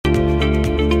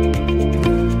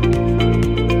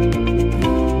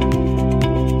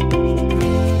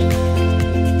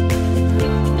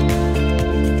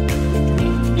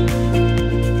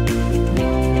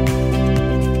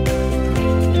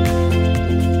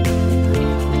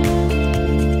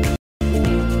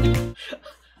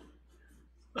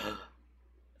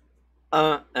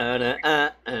What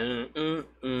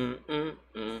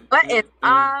is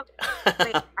up?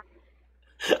 Wait,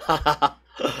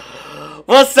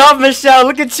 What's up, Michelle?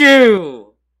 Look at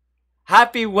you.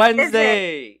 Happy is it?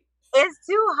 Wednesday. It's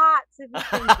too hot to be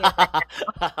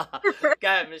thinking Go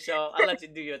ahead, Michelle. I'll let you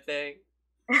do your thing.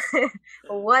 right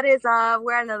now. What is up?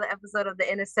 We're another episode of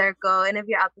the Inner Circle. And if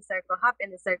you're out the circle, hop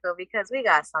in the circle because we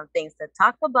got some things to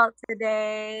talk about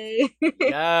today.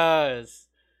 Yes.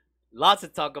 Lots to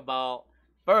talk about.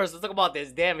 First, let's talk about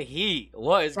this damn heat.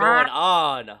 What is God, going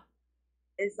on?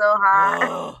 it's so hot.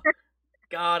 Oh,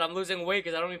 God, I'm losing weight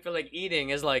because I don't even feel like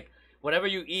eating. It's like whatever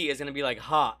you eat is gonna be like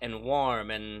hot and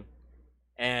warm and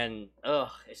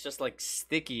it's just like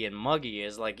sticky and muggy.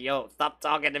 It's like, yo, stop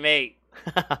talking to me.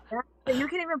 So you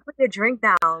can't even put your drink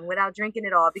down without drinking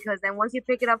it all because then once you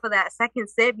pick it up for that second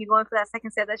sip, you go in for that second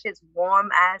sip, that shit's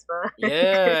warm as fuck.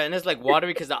 Yeah, and it's like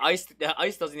watery because the ice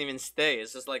doesn't even stay.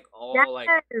 It's just like all like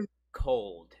Yes.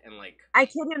 cold and like I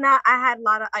kid you not, I had a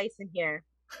lot of ice in here.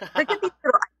 Look at these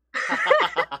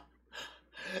little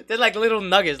they're like little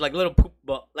nuggets, like little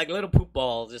poop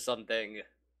balls or something.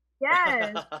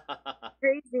 yes,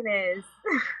 craziness.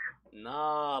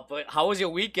 Nah, but how was your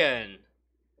weekend?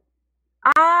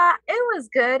 It was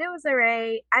good. It was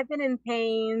alright. I've been in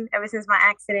pain ever since my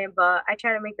accident, but I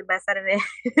try to make the best out of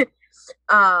it.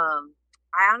 I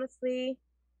honestly,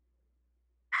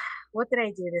 what did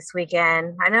I do this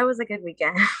weekend? I know it was a good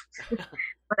weekend,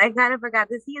 but I kind of forgot.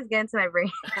 This heat is getting to my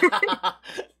brain.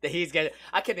 He's getting.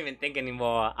 I can't even think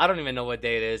anymore. I don't even know what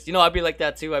day it is. You know, I'd be like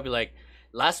that too. I'd be like,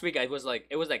 last week it was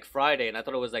like Friday, and I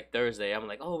thought it was like Thursday. I'm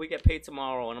like, oh, we get paid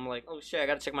tomorrow, and I'm like, oh shit, I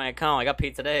gotta check my account. I got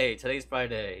paid today. Today's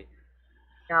Friday.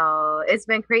 No, it's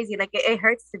been crazy. Like it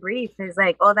hurts to breathe. There's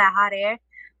like all that hot air,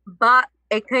 but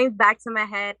it came back to my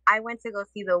head. I went to go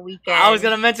see The I was Weeknd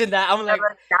gonna mention that. I'm in like,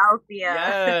 Philadelphia.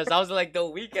 yes. I was like, the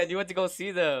weekend. You went to go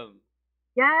see them.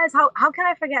 Yes, how can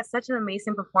I forget such an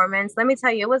amazing performance? Let me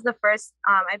tell you, it was the first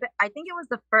I think it was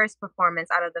the first performance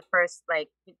out of the first like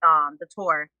the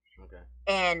tour, Okay.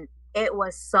 and it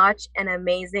was such an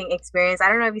amazing experience. I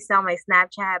don't know if you saw my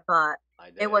Snapchat, but I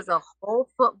it was did. a whole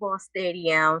football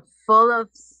stadium full of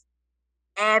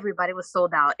everybody was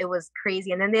sold out. It was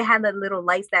crazy. And then they had the little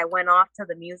lights that went off to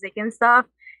the music and stuff.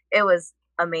 It was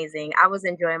amazing. I was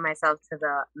enjoying myself to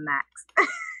the max.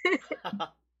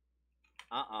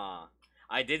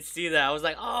 I did see that. I was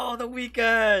like, oh, the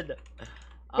weekend.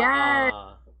 Yes.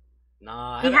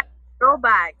 Nah, I He had had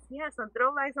throwbacks. He had some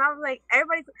throwbacks. And I was like,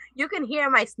 everybody's you can hear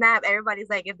my snap. Everybody's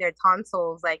like if their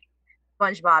tonsils like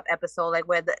SpongeBob episode, like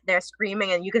where they're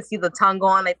screaming and you can see the tongue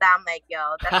going like that. I'm like,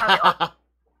 yo, that's how they all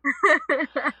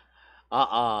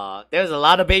a. There's a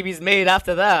lot of babies made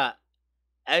after that.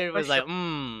 Everyone for was sure. like,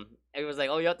 mm. Everyone was like,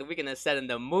 oh, you have the weekend to set in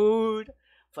the mood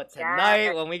for tonight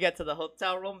Yes, when we get to the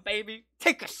hotel room, baby.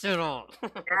 Take a shit on.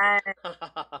 yes.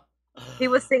 He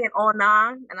was singing "Oh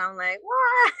Nah," and I'm like,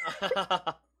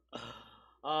 what?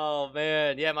 Oh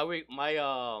man, yeah,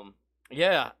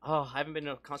 yeah. Oh, I haven't been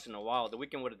to a concert in a while. The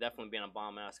weekend would have definitely been a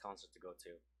bomb ass concert to go to.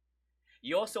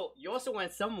 You also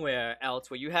went somewhere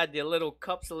else where you had the little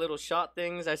cups, the little shot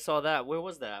things. I saw that. Where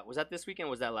was that? Was that this weekend? Or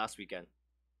was that last weekend?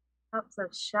 Cups of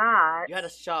You had a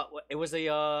shots. shot. It was a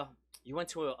You went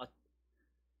to a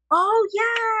Oh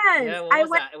yes, yeah. What I was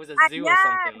went. that? It was a zoo or Yes,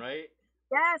 something, right?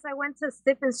 yes, I went to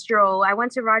Sip and Stroll. I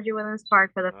went to Roger Williams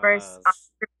Park for the first Yes.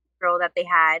 Sip and Stroll that they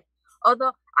had.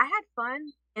 Although I had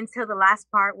fun until the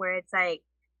last part where it's like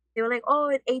they were like, "Oh,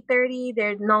 at 8:30,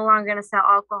 they're no longer gonna sell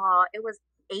alcohol." It was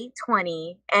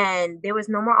 8:20, and there was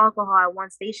no more alcohol at one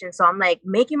station. So I'm like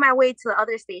making my way to the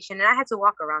other station, and I had to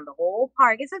walk around the whole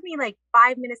park. It took me like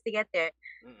 5 minutes to get there,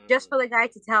 just Mm-mm. for the guy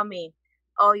to tell me,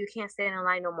 "Oh, you can't stay in the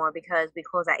line no more because we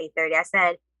close at 8:30." I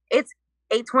said, "It's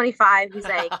 8:25." He's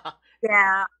like,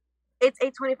 "Yeah, it's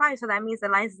 8:25, so that means the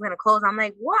lines is gonna close." I'm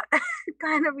like, "What?"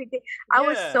 Kind of ridiculous. I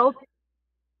was Yeah.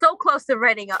 so close to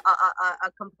writing a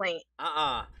complaint,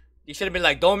 You should have been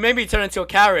like, don't make me turn into a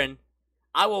Karen.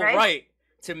 I will right? write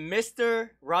to Mr.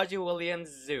 Roger Williams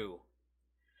Zoo.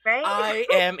 Right? I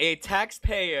am a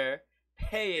taxpayer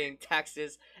paying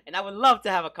taxes, and I would love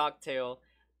to have a cocktail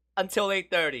until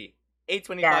 8:30. Yes,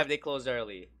 8:25 they close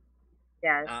early.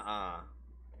 yes. Uh-uh.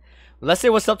 Let's say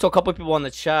what's up to a couple people on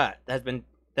the chat that's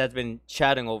been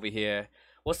chatting over here.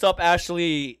 What's up,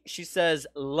 Ashley? She says,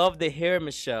 "Love the hair,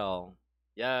 Michelle."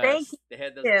 Thank Yes, the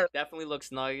hair you. definitely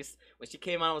looks nice. When she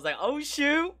came on, I was like, "Oh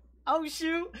shoot, oh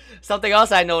shoot!" Something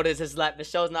else I noticed is that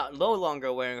Michelle's no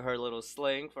longer wearing her little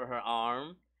sling for her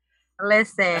arm.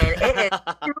 Listen, it is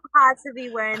too hot to be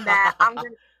wearing that.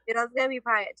 It's gonna be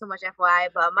probably too much FYI,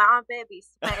 but my armpit be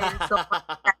sweating so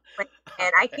much,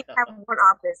 and I can't have one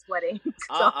office sweating.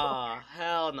 So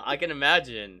Hell no. I can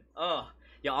imagine. Oh,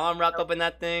 your arm wrapped up in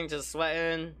that thing, just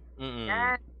sweating. Mm-mm.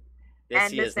 yeah. This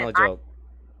And here is listen, no joke.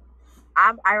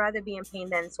 I rather be in pain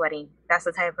than sweating. That's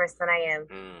the type of person I am.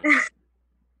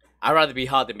 I'd rather be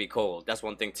hot than be cold. That's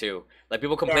one thing too. Like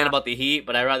people complain Yeah. about the heat,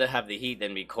 but I'd rather have the heat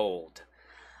than be cold.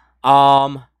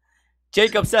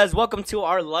 Jacob says, "Welcome to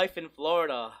our life in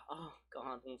Florida." Oh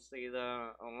God, don't say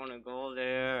that. I want to go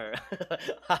there.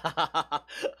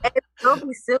 It'll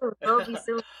be soon. It'll be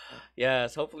soon.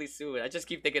 Yes, hopefully soon. I just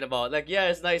keep thinking about like, yeah,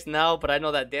 it's nice now, but I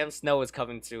know that damn snow is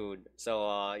coming soon.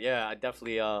 So yeah, I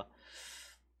definitely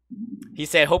he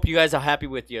said, "Hope you guys are happy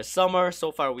with your summer.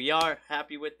 So far, we are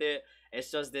happy with it. It's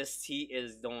just this heat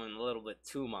is doing a little bit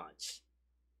too much.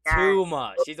 Too Yes.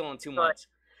 much. She's doing too much.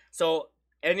 So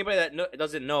anybody that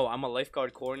doesn't know, I'm a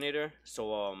lifeguard coordinator.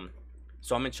 So I'm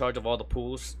in charge of all the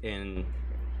pools in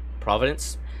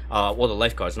Providence. Well, the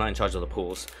lifeguards not in charge of the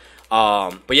pools.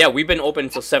 But yeah, we've been open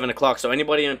until 7 o'clock. So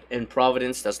anybody in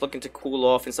Providence that's looking to cool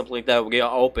off and something like that, we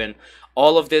are open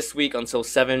all of this week until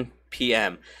 7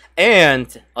 p.m.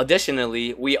 And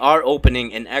additionally, we are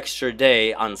opening an extra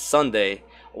day on Sunday.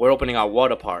 We're opening our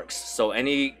water parks. So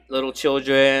any little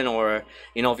children or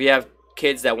if you have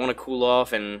kids that want to cool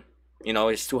off and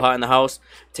it's too hot in the house,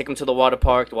 take them to the water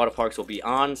park. The water parks will be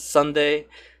on Sunday,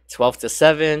 12 to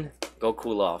 7. Go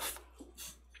cool off.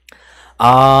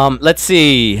 Let's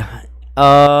see.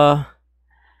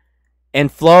 In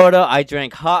Florida, I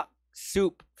drank hot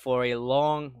soup for a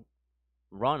long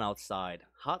run outside.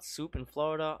 Hot soup in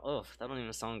Florida? Ugh, that don't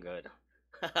even sound good.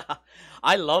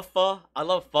 I love pho. I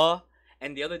love pho.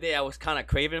 And the other day I was kind of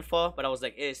craving pho, but I was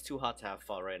like, it's too hot to have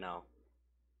pho right now.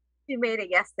 You made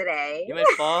it yesterday. You made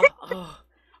pho? Oh,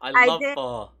 I love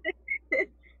pho.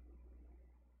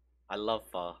 I love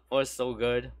pho. Pho is so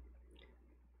good.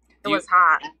 It was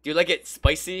hot. Do you like it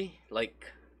spicy? Like,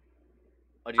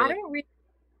 or do you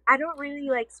I don't really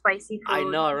like spicy food. I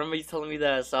know. I remember you telling me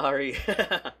that. Sorry.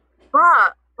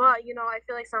 but I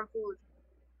feel like some food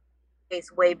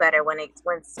tastes way better when it's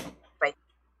spicy.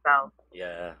 So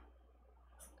yeah.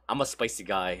 I'm a spicy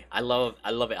guy. I love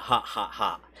it hot, hot,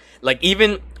 hot. Like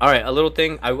even all right, a little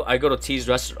thing. I go to T's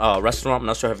restaurant. I'm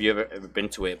not sure have you ever been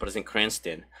to it, but it's in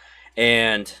Cranston,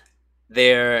 and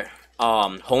their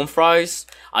home fries.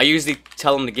 I usually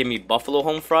tell them to give me buffalo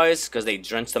home fries because they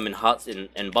drench them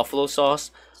in buffalo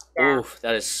sauce. yeah. Oof,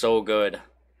 that is so good,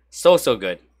 so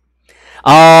good.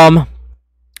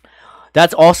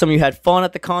 That's awesome. You had fun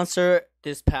at the concert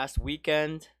this past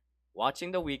weekend.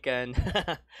 Watching The Weeknd.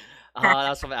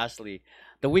 That's from Ashley.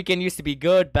 The Weeknd used to be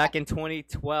good back in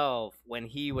 2012 when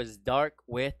he was dark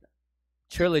with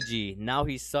Trilogy. Now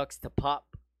he sucks to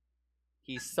pop.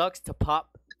 He sucks to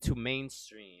pop to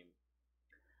mainstream.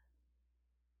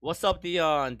 What's up,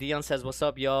 Dion? Dion says, "What's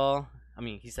up, y'all?" I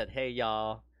mean, he said, "Hey,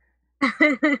 y'all."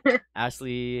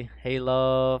 Ashley, "Hey,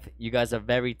 love. You guys are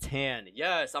very tan."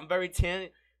 Yes, I'm very tan.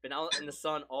 Been out in the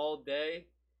sun all day.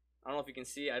 I don't know if you can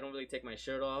see. I don't really take my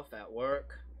shirt off at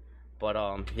work. But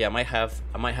yeah, I might have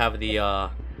the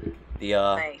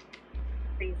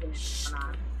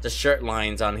shirt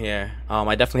lines on here.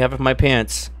 I definitely have it for my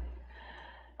pants.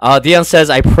 Dion says,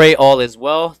 "I pray all is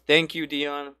well." Thank you,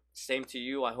 Dion. Same to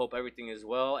you. I hope everything is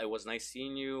well. It was nice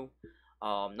seeing you,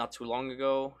 not too long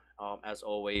ago. As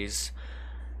always.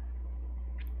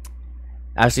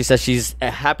 Ashley says she's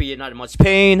happy you're not in much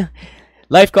pain.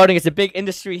 Lifeguarding is a big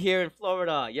industry here in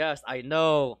Florida. Yes, I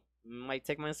know. Might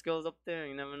take my skills up there.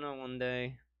 You never know one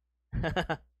day. You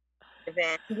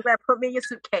better put me in your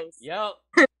suitcase. Yep.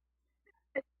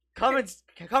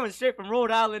 coming straight from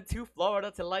Rhode Island to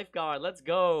Florida to lifeguard. Let's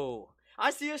go.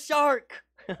 I see a shark.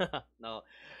 No.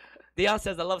 Dion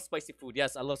says, "I love spicy food."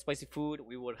 Yes, I love spicy food.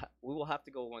 We will have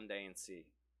to go one day and see.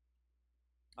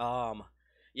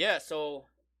 Yeah. So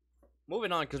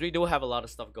moving on, because we do have a lot of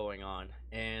stuff going on,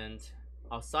 and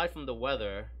aside from the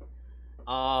weather,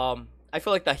 I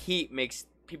feel like the heat makes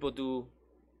people do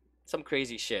some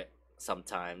crazy shit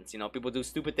sometimes. People do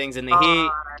stupid things in the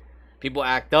heat. People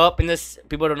act up in this.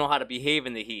 People don't know how to behave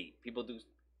in the heat. People do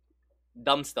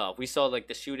dumb stuff. We saw like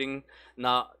the shooting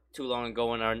not too long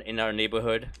ago in our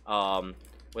neighborhood,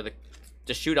 where the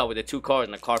shootout with the two cars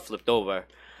and the car flipped over.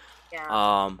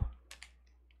 Yeah.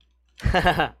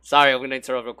 Sorry, I'm gonna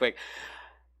interrupt real quick.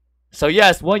 So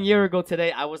yes, 1 year ago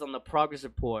today, I was on the Progress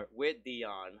Report with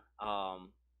Dion.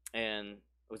 And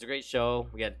it was a great show.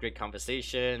 We had great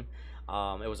conversation.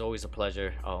 It was always a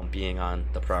pleasure being on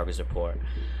the Progress Report.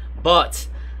 But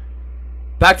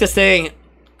back to saying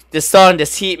the sun,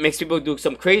 this heat makes people do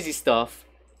some crazy stuff.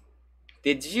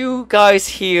 Did you guys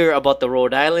hear about the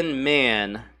Rhode Island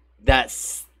man that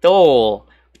stole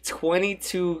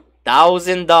 22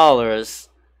 $1,000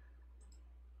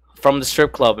 from the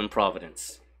strip club in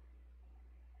Providence.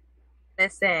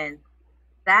 Listen,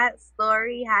 that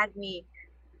story had me.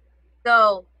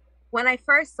 So when I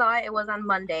first saw it, it was on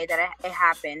Monday that it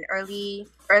happened. Early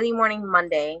morning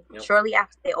Monday, Yep. shortly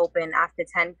after they opened, after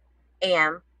 10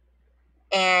 a.m.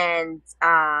 And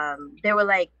they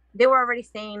were already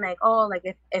saying like, oh, like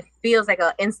it feels like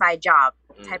an inside job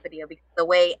type of deal because the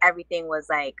way everything was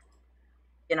like,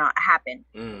 happened.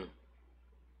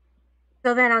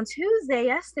 So then on Tuesday,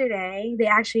 yesterday, they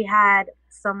actually had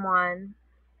someone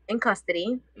in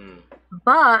custody,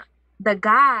 but the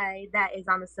guy that is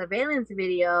on the surveillance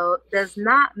video does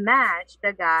not match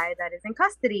the guy that is in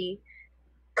custody.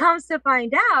 Comes to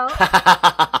find out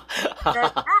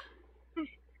that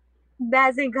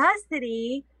that's in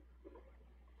custody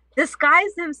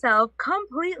disguised himself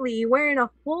completely, wearing a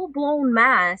full-blown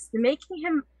mask,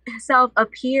 making himself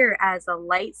appear as a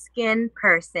light-skinned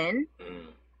person.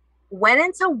 Went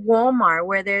into Walmart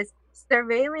where there's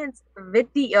surveillance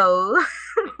video.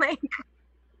 Like,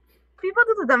 people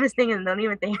do the dumbest thing and don't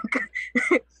even think.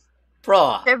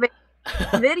 Bro.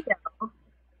 Video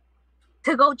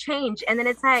to go change. And then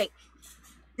it's like,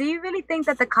 do you really think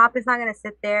that the cop is not going to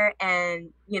sit there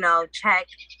and, check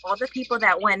all the people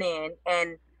that went in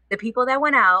and the people that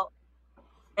went out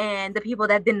and the people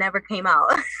that never came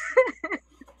out?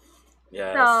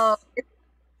 Yes. So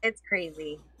it's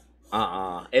crazy.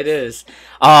 It is.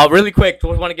 Really quick, I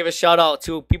want to give a shout out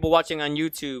to people watching on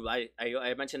YouTube.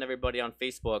 I mentioned everybody on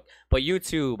Facebook, but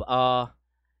YouTube,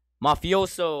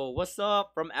 Mafioso, what's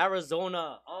up from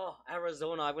Arizona? Oh,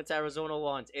 Arizona. I went to Arizona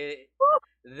once.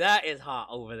 That is hot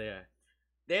over there.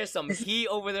 There's some heat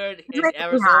over there in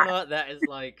Arizona that is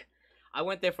like, I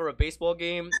went there for a baseball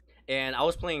game and I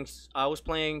was playing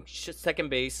second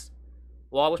base.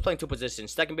 Well, I was playing two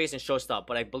positions, second base and shortstop.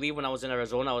 But I believe when I was in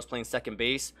Arizona, I was playing second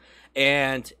base.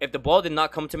 And if the ball did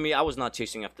not come to me, I was not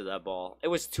chasing after that ball. It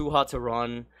was too hot to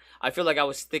run. I feel like I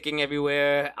was sticking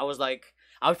everywhere.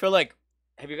 I feel like,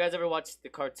 have you guys ever watched the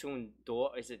cartoon,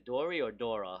 is it Dory or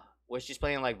Dora? Where she's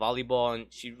playing like volleyball and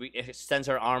she extends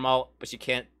her arm out, but she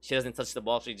doesn't touch the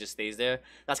ball, she just stays there.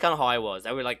 That's kind of how I was.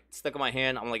 I would like stick in my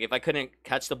hand. I'm like, if I couldn't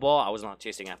catch the ball, I was not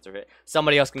chasing after it.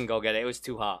 Somebody else can go get it. It was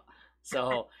too hot.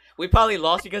 So we probably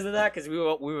lost because of that, because we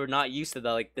were not used to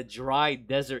the dry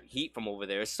desert heat from over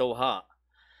there. It's so hot.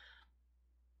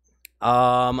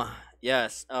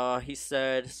 Yes. He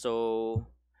said, so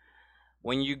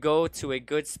when you go to a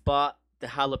good spot, the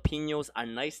jalapenos are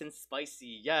nice and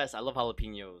spicy. Yes, I love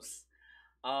jalapenos.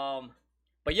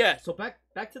 But yeah, so back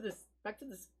to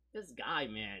this guy,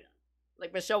 man.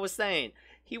 Like Michelle was saying,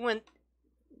 he went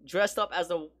dressed up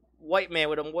as a white man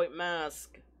with a white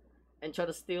mask and tried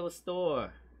to steal a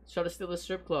store. Try to steal a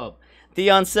strip club.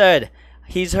 Dion said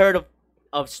he's heard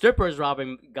of strippers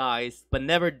robbing guys, but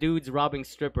never dudes robbing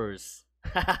strippers.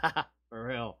 For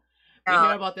real. We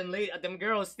hear about them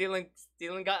girls stealing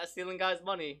guys'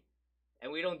 money,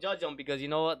 and we don't judge them because you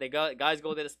know what? Guys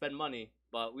go there to spend money,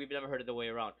 but we've never heard it the way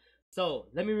around. So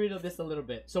let me read this a little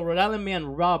bit. So Rhode Island man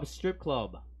robs strip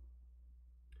club.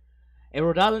 A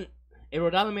Rhode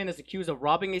Island man is accused of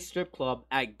robbing a strip club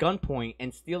at gunpoint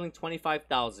and stealing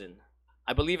 $25,000.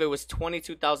 I believe it was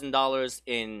 $22,000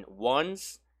 in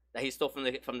ones that he stole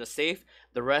from the safe.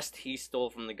 The rest he stole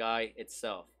from the guy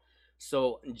itself.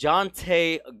 So John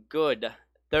Tay Good,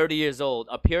 30 years old,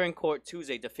 appeared in court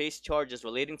Tuesday to face charges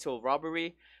relating to a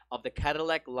robbery of the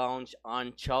Cadillac Lounge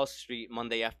on Charles Street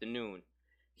Monday afternoon.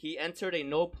 He entered a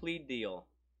no plea deal.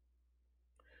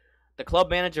 The club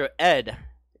manager Ed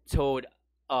told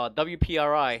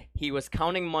WPRI he was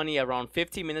counting money around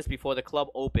 15 minutes before the club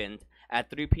opened at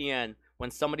 3 p.m.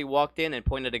 when somebody walked in and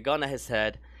pointed a gun at his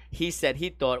head. He said he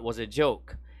thought it was a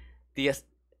joke. The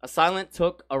assailant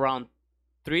took around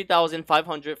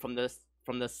 $3,500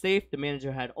 from the safe the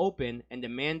manager had opened and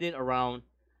demanded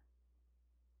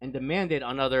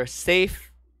another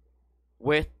safe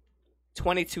with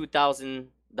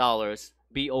 $22,000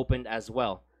 be opened as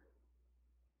well.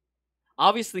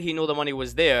 Obviously, he knew the money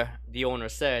was there, the owner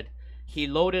said. He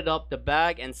loaded up the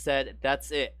bag and said,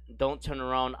 "That's it. Don't turn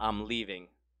around. I'm leaving."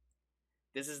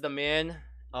 This is the man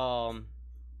that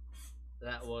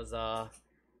was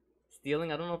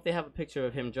stealing. I don't know if they have a picture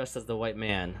of him dressed as the white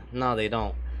man. No, they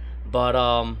don't. But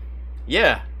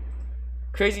yeah,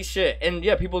 crazy shit. And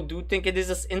yeah, people do think it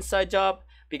is an inside job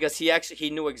because he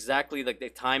knew exactly like the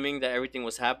timing that everything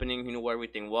was happening. He knew where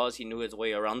everything was. He knew his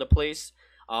way around the place.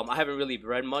 I haven't really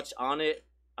read much on it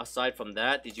aside from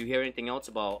that. Did you hear anything else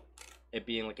about it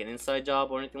being like an inside job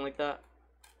or anything like that?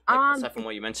 Like, aside from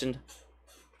what you mentioned,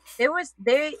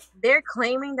 they're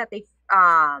claiming that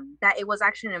that it was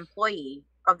actually an employee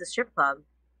of the strip club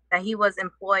that he was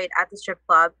employed at the strip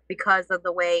club because of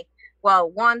the way. Well,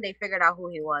 one, they figured out who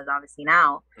he was, obviously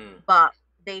now, but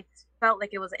they felt like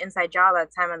it was an inside job at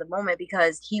the time of the moment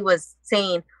because he was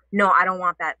saying, "No, I don't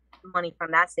want that money from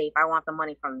that safe. I want the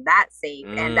money from that safe,"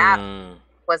 and that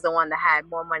was the one that had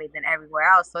more money than everywhere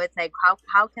else. So it's like,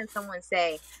 how can someone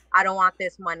say, "I don't want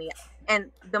this money"?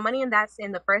 And the money in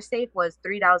the first safe was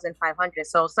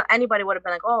 $3,500. So anybody would have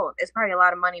been like, "Oh, it's probably a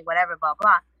lot of money, whatever, blah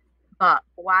blah." But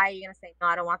why are you gonna say, "No,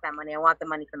 I don't want that money. I want the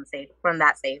money from the safe, from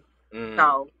that safe"?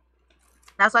 So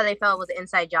that's why they felt it was an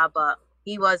inside job. But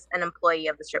he was an employee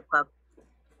of the strip club.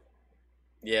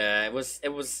 Yeah, it was.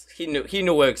 He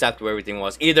knew exactly where everything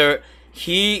was. Either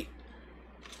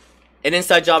an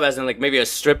inside job, as in like maybe a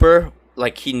stripper,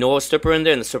 like he knew a stripper in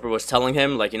there, and the stripper was telling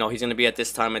him like, he's gonna be at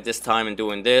this time and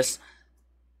doing this,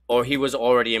 or he was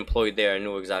already employed there and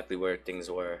knew exactly where things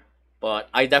were. But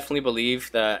I definitely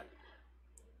believe that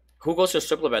who goes to a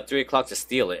strip club at 3 o'clock to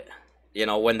steal it?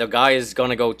 When the guy is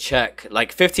gonna go check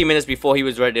like 15 minutes before he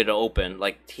was ready to open,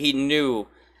 like he knew.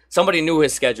 Somebody knew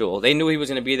his schedule. They knew he was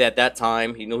going to be there at that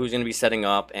time. He knew he was going to be setting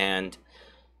up, and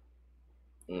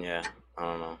yeah, I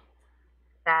don't know.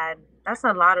 That's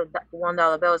a lot of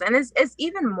 $1 bills, and it's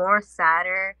even more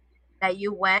sadder that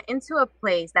you went into a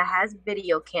place that has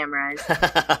video cameras.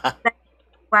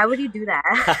 Why would you do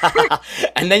that?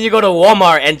 And then you go to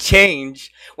Walmart and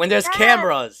change when there's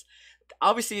cameras.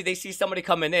 Obviously, they see somebody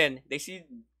coming in. They see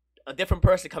a different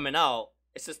person coming out.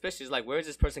 It's suspicious. Like, where is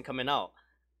this person coming out?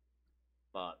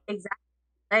 But exactly,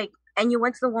 like, and you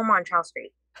went to the Walmart on Charles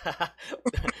Street,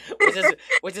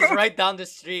 which is right down the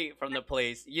street from the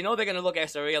place. They're gonna look at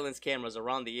surveillance cameras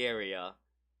around the area.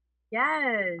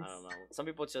 Yes. I don't know. Some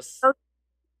people just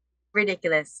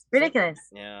ridiculous.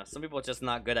 Yeah, some people are just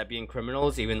not good at being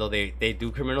criminals, even though they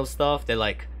do criminal stuff. They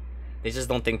just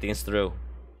don't think things through.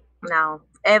 No,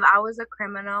 if I was a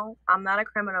criminal, I'm not a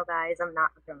criminal, guys. I'm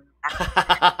not a criminal.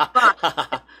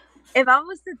 But if I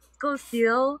was to go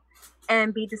steal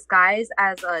and be disguised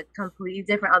as a completely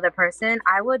different other person,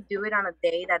 I would do it on a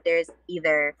day that there's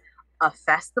either a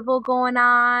festival going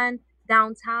on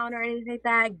downtown or anything like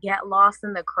that, get lost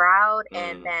in the crowd,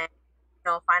 and then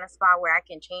find a spot where I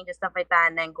can change and stuff like that,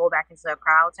 and then go back into the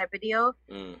crowd type of deal.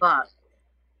 But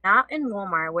not in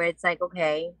Walmart, where it's like,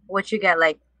 okay, what you get,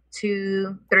 like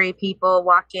 2-3 people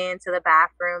walk into the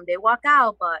bathroom, they walk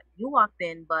out, but you walked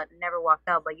in but never walked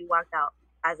out, but you walked out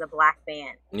as a black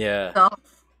fan. Yeah. So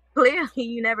clearly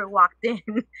you never walked in.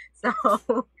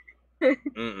 So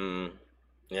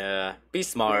yeah, be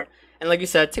smart. And like you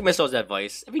said, take Michelle's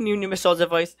advice. If you knew Michelle's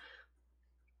advice,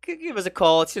 give us a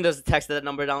call. Send us a text at that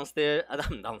number downstairs.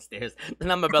 The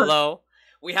number below.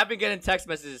 We have been getting text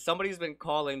messages. Somebody's been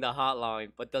calling the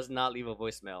hotline but does not leave a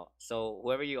voicemail. So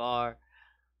whoever you are,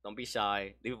 don't be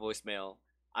shy. Leave a voicemail.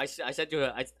 I said to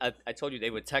her, I told you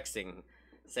they were texting,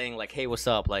 saying like, "Hey, what's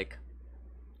up?" Like,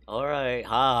 all right,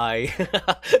 hi.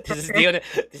 This is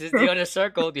the Inner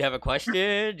Circle. Do you have a question?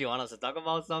 Do you want us to talk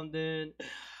about something?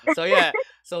 So yeah,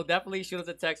 so definitely shoot us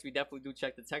a text. We definitely do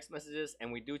check the text messages,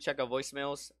 and we do check our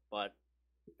voicemails. But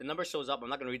the number shows up. I'm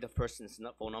not gonna read the person's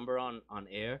phone number on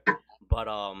air. But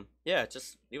yeah,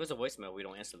 just leave us a voicemail. We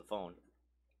don't answer the phone.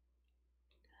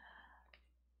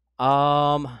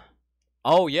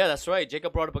 Oh yeah, that's right.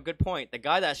 Jacob brought up a good point. The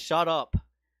guy that shot up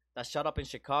in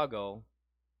Chicago.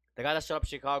 The guy that showed up in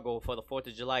Chicago for the 4th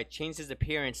of July changed his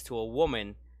appearance to a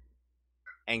woman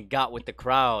and got with the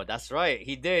crowd. That's right.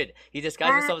 He did. He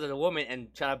disguised himself as a woman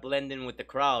and tried to blend in with the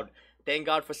crowd. Thank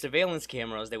God for surveillance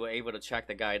cameras. They were able to track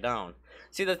the guy down.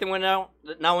 See, the thing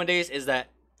nowadays is that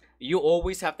you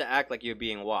always have to act like you're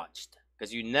being watched.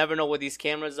 Because you never know where these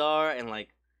cameras are. And,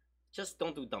 like, just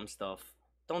don't do dumb stuff.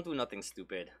 Don't do nothing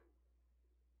stupid.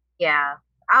 Yeah.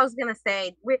 I was gonna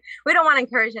say we don't want to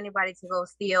encourage anybody to go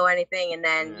steal anything and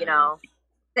then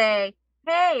say,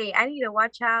 hey, I need to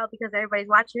watch out because everybody's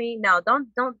watching me. No,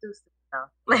 don't do stuff.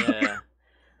 Like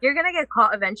you're gonna get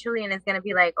caught eventually, and it's gonna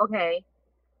be like, okay,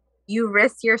 you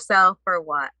risk yourself for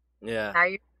what? Yeah. Now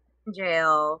you're in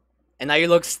jail, and now you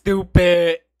look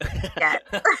stupid. Yeah.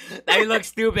 Now you look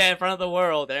stupid in front of the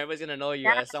world, and everybody's gonna know you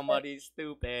as somebody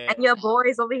stupid. And your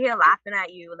boys over here laughing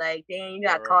at you, like, dang, you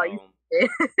got caught.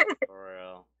 For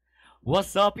real.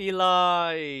 What's up,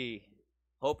 Eli?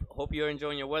 Hope you're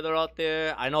enjoying your weather out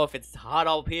there. I know if it's hot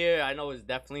out here, I know it's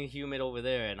definitely humid over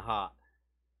there and hot.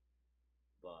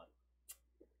 But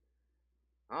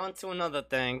on to another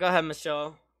thing. Go ahead,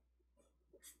 Michelle.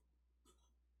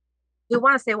 You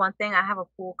want to say one thing? I have a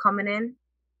pool coming in.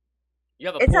 You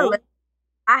have a pool?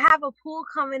 I have a pool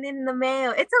coming in the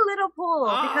mail. It's a little pool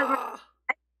because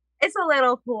it's a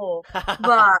little pool,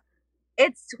 but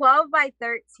it's 12 by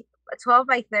 30.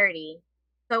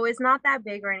 So it's not that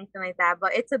big or anything like that,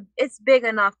 but it's big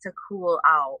enough to cool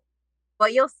out.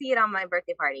 But you'll see it on my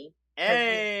birthday party because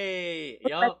Hey,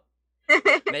 yo.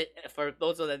 For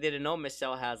those that didn't know,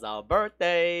 Michelle has a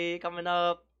birthday coming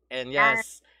up, and yeah,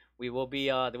 yes, we will be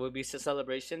there will be some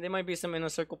celebration. There might be some inner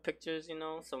circle pictures,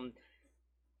 some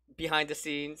behind the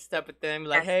scenes type of thing,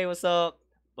 like, yes, hey, what's up?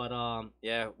 But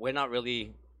yeah, we're not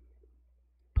really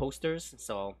posters,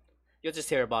 so you'll just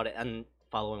hear about it on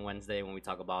following Wednesday when we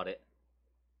talk about it.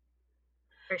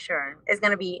 for sure. It's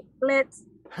gonna be lit.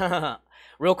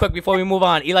 Real quick before we move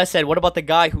on, Eli said, "What about the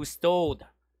guy who stole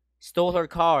her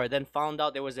car, then found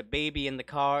out there was a baby in the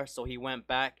car, so he went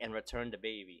back and returned the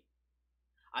baby?"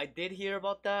 I did hear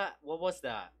about that. What was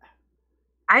that?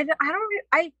 I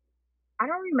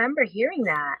don't remember hearing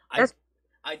that. I That's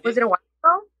I Was did. it a while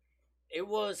ago? It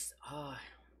was.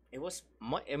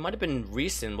 It might have been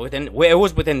recent. It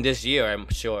was within this year, I'm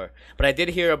sure. But I did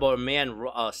hear about a man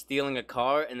stealing a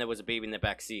car, and there was a baby in the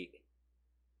back seat.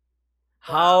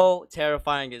 Wow. How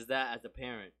terrifying is that as a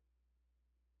parent?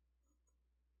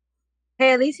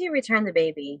 Hey, at least he returned the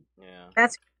baby. Yeah.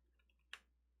 That's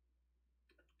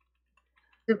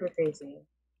super crazy.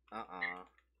 Uh-uh.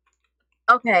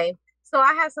 Okay, so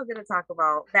I have something to talk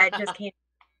about that just came.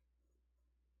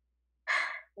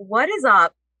 What is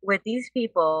up with these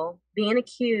people being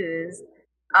accused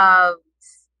of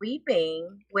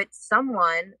sleeping with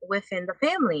someone within the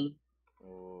family?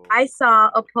 Ooh. I saw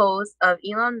a post of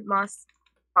Elon Musk's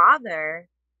father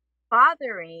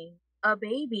fathering a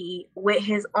baby with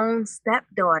his own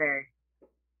stepdaughter.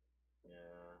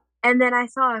 Yeah. And then I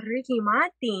saw Ricky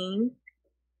Martin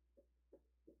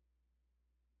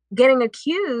getting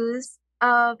accused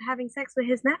of having sex with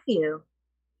his nephew.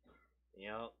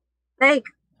 Yep. Like,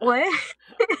 what?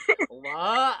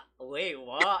 What? Wait,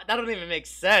 what? That don't even make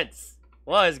sense.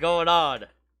 What is going on?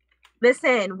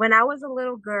 Listen, when I was a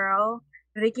little girl,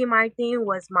 Ricky Martin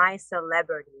was my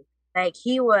celebrity. Like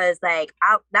he was like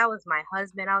that was my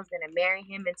husband. I was gonna marry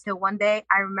him until one day.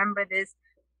 I remember this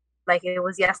like it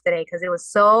was yesterday because it was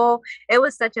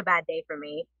such a bad day for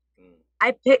me. Mm.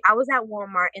 I was at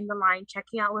Walmart in the line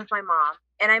checking out with my mom,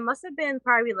 and I must have been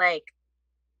probably like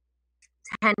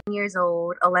 10 years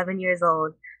old, 11 years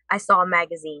old. I saw a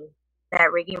magazine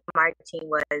that Ricky Martin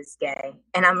was gay.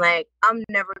 And I'm like, I'm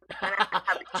never gonna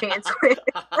have a chance with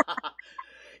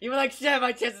You were like, shit,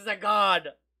 my chances are gone.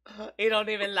 He don't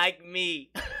even like me.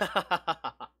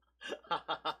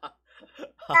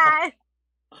 that.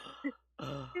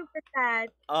 Super sad.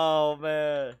 Oh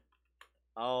man.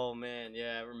 Oh man,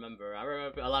 yeah, I remember. I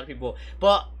remember a lot of people,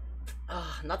 but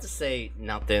not to say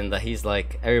nothing that he's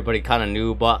like everybody kind of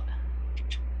knew, but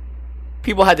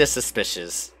people had their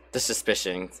suspicions,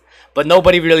 but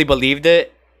nobody really believed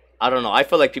it. I don't know. I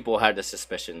feel like people had the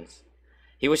suspicions.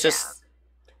 He was Yeah. just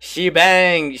she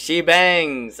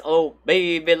bangs. Oh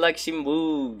baby, like she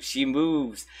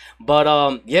moves.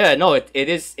 But yeah, no, it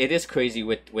is crazy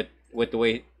with the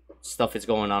way stuff is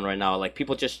going on right now. Like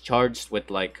people just charged with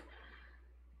like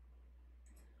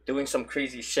doing some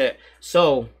crazy shit.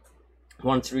 So I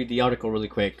wanted to read the article really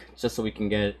quick just so we can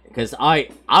get it because I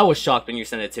was shocked when you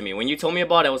sent it to me. When you told me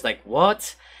about it, I was like,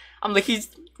 what? I'm like,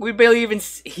 we barely even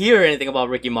hear anything about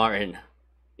Ricky Martin.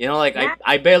 Like Yeah.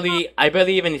 I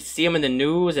barely even see him in the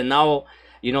news, and now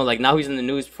like now he's in the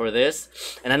news for this.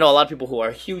 And I know a lot of people who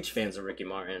are huge fans of Ricky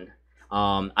Martin.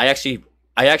 I actually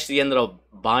ended up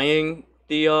buying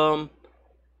the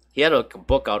he had a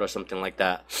book out or something like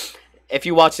that. If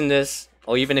you're watching this,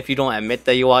 or even if you don't admit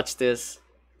that you watch this,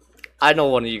 I know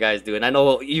one of you guys do, and I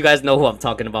know you guys know who I'm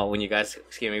talking about when you guys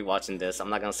see me watching this. I'm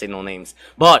not gonna say no names,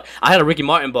 but I had a Ricky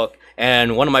Martin book,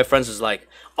 and one of my friends was like,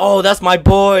 "Oh, that's my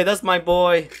boy,"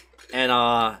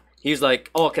 and he was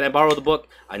like, "Oh, can I borrow the book?"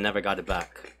 I never got it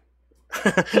back.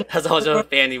 That's how much of a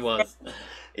fan he was.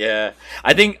 Yeah,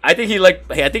 I think he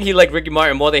liked Ricky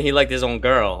Martin more than he liked his own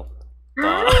girl.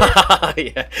 But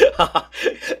yeah,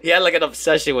 he had like an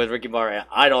obsession with Ricky Martin.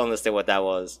 I don't understand what that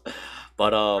was,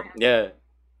 but yeah.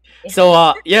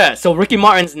 So Ricky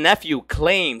Martin's nephew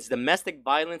claims domestic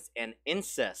violence and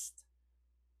incest.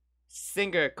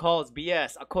 Singer calls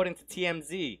BS, according to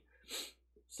TMZ.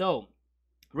 So,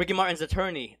 Ricky Martin's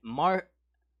attorney,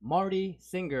 Marty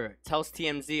Singer, tells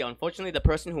TMZ, unfortunately, the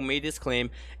person who made this claim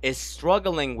is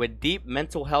struggling with deep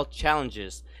mental health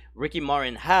challenges. Ricky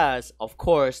Martin has, of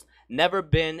course, never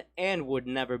been and would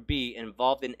never be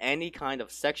involved in any kind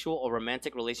of sexual or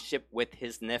romantic relationship with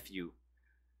his nephew.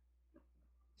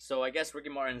 So I guess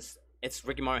it's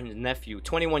Ricky Martin's nephew,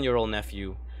 21-year-old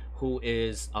nephew, who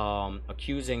is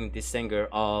accusing the singer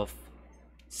of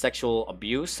sexual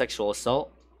abuse, sexual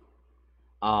assault.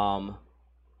 Um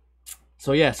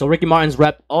So yeah, so Ricky Martin's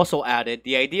rep also added,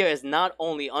 the idea is not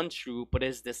only untrue, but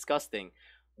is disgusting.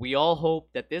 We all hope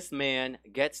that this man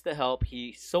gets the help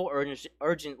he so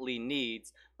urgently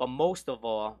needs, but most of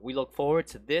all, we look forward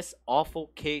to this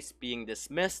awful case being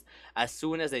dismissed as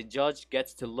soon as a judge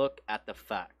gets to look at the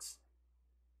facts.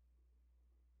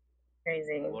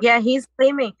 Crazy. Yeah, he's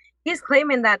claiming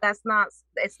that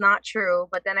it's not true,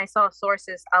 but then I saw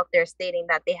sources out there stating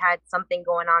that they had something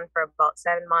going on for about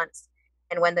 7 months.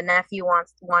 And when the nephew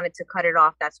wanted to cut it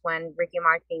off, that's when Ricky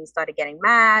Martin started getting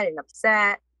mad and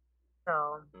upset.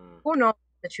 So who knows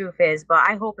what the truth is, but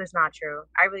I hope it's not true.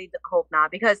 I really hope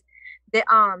not, because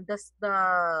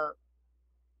the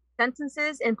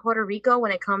sentences in Puerto Rico,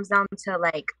 when it comes down to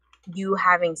like you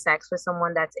having sex with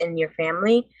someone that's in your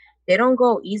family, they don't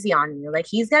go easy on you. Like,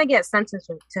 he's gonna get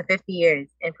sentenced to 50 years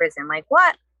in prison. Like,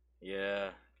 what?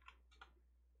 Yeah.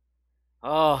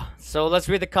 Oh, so let's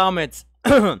read the comments.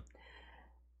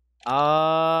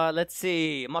 Let's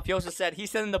see. Mafioso said he's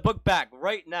sending the book back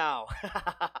right now.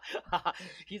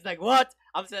 He's like, what?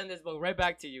 I'm sending this book right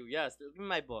back to you. Yes, give me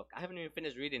my book. I haven't even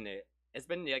finished reading it. It's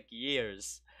been like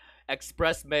years.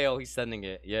 Express mail, he's sending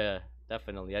it. Yeah,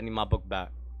 definitely. I need my book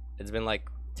back. It's been like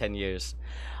 10 years.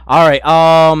 All right.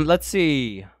 Let's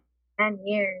see. 10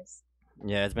 years.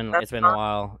 Yeah, it's been a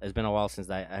while. It's been a while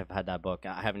since I've had that book.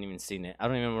 I haven't even seen it. I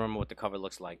don't even remember what the cover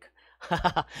looks like.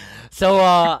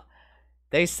 So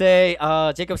they say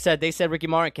Jacob said they said Ricky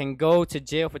Martin can go to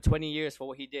jail for 20 years for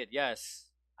what he did. Yes,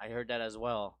 I heard that as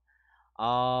well.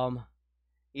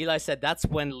 Eli said that's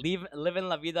when Living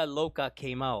La Vida Loca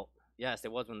came out. Yes,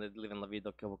 it was when the Living La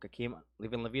Vida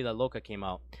Loca came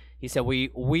out. He said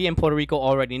we in Puerto Rico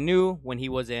already knew when he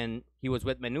was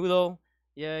with Menudo.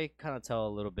 Yeah, you kind of tell a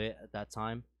little bit at that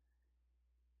time.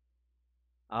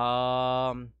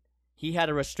 He had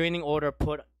a restraining order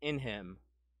put on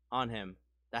him.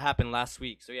 That happened last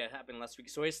week. So yeah, it happened last week.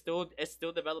 So it's still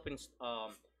developing.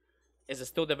 It's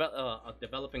still a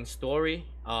developing story.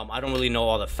 I don't really know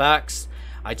all the facts.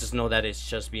 I just know that it's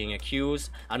just being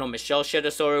accused. I know Michelle shared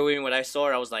the story with me. When I saw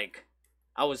her, I was like,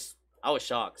 I was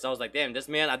shocked. So I was like, damn, this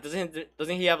man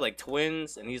doesn't he have like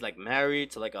twins and he's like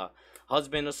married to like a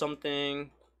husband or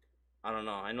something? I don't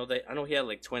know. I know he had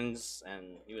like twins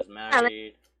and he was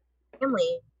married.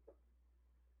 Family.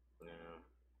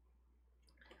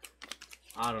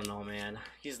 I don't know, man.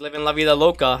 He's living La Vida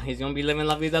Loca. He's gonna be living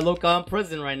La Vida Loca in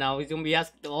prison right now. He's gonna be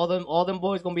asking all them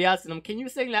boys gonna be asking him, "Can you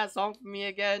sing that song for me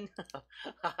again?"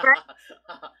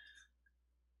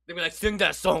 They be like, "Sing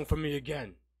that song for me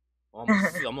again." Oh,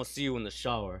 I'm gonna see you in the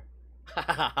shower.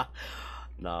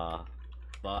 Nah,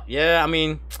 but yeah, I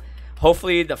mean,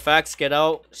 hopefully the facts get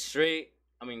out straight.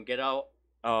 I mean,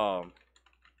 come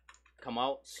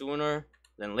out sooner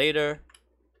than later.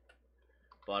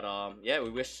 But yeah, we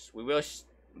wish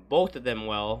both of them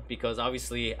well, because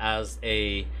obviously as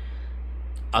a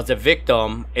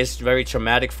victim, it's very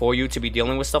traumatic for you to be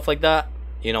dealing with stuff like that,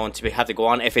 you know, and to have to go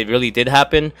on if it really did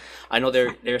happen. I know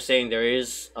they're saying there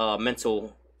is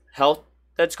mental health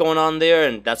that's going on there,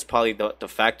 and that's probably the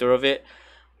factor of it.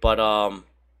 But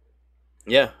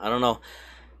yeah, I don't know.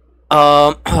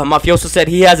 Mafioso said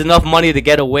he has enough money to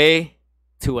get away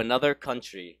to another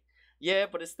country. Yeah,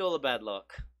 but it's still a bad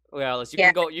look. Regardless, you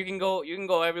can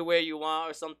go everywhere you want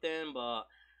or something, but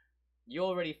you're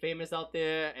already famous out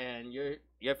there, and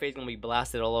your face gonna be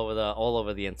blasted all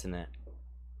over the internet.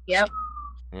 Yep.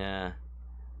 Yeah.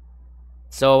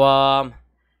 So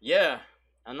yeah.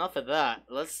 Enough of that.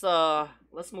 Let's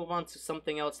move on to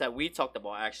something else that we talked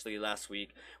about actually last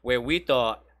week, where we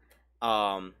thought,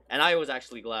 and I was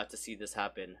actually glad to see this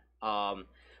happen.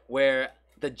 Where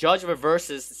the judge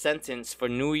reverses the sentence for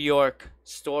New York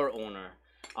store owner.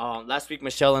 Last week,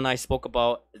 Michelle and I spoke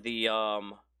about the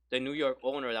New York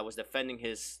owner that was defending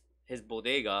his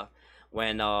bodega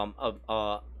when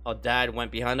a dad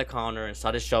went behind the counter and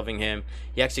started shoving him.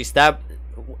 He actually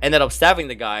ended up stabbing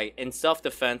the guy in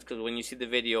self-defense, because when you see the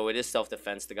video, it is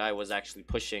self-defense. The guy was actually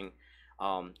pushing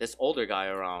this older guy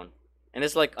around, and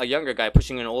it's like a younger guy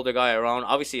pushing an older guy around.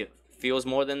 Obviously, it feels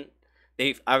more than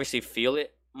they obviously feel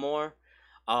it more.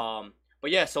 But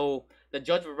yeah, so the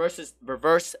judge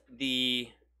reversed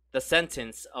the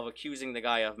sentence of accusing the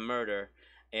guy of murder,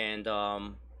 and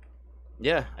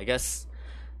yeah, I guess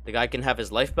the guy can have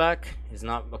his life back. He's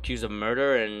not accused of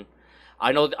murder, and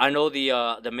I know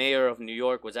the mayor of New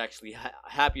York was actually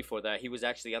happy for that. He was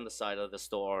actually on the side of the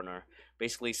store owner,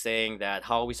 basically saying that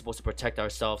how are we supposed to protect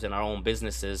ourselves and our own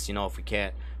businesses, you know, if we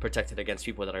can't protect it against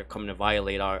people that are coming to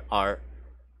violate our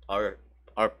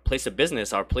place of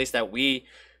business, our place that we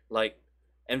like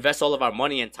invest all of our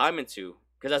money and time into.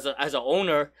 Because as a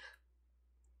owner,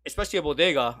 especially a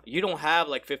bodega, you don't have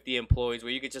like 50 employees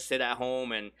where you could just sit at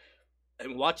home and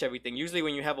watch everything. Usually,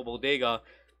 when you have a bodega,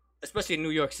 especially in New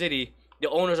York City, the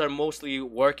owners are mostly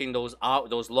working those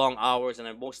long hours, and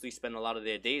they mostly spend a lot of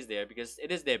their days there because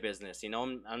it is their business, you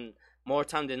know. And more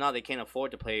time than not, they can't afford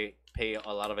to pay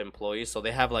a lot of employees, so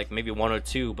they have like maybe one or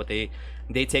two, but they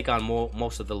take on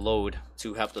most of the load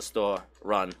to have the store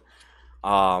run.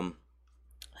 Um,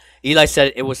 Eli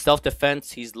said it was self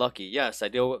defense. He's lucky. Yes, I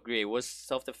do agree. It was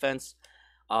self defense.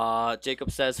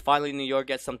 Jacob says finally New York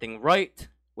gets something right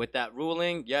with that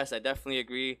ruling. Yes, I definitely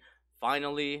agree.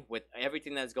 Finally, with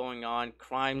everything that's going on,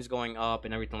 crimes going up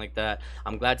and everything like that,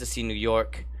 I'm glad to see New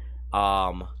York,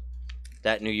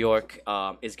 that New York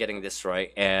is getting this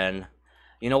right. And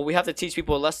you know, we have to teach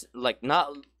people a lesson. Like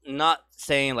not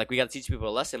saying like we got to teach people a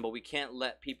lesson, but we can't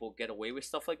let people get away with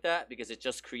stuff like that because it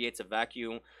just creates a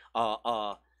vacuum.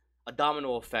 A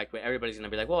domino effect where everybody's gonna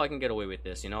be like, well, I can get away with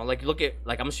this, you know. Like look at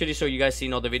like I'm pretty sure you guys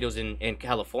seen all the videos in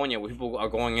California where people are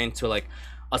going into like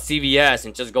a CVS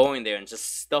and just going there and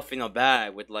just stuffing a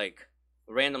bag with like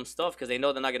random stuff because they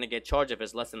know they're not gonna get charged if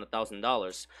it's less than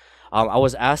 $1,000. I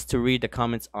was asked to read the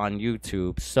comments on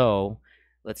YouTube, so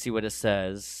let's see what it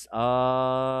says.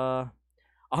 100%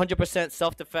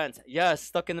 self-defense. Yes,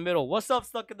 stuck in the middle. What's up,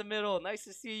 stuck in the middle? Nice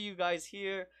to see you guys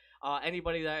here.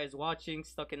 Anybody that is watching,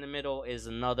 Stuck in the Middle is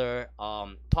another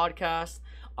podcast.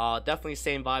 Definitely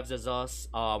same vibes as us.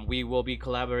 We will be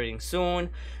collaborating soon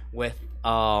with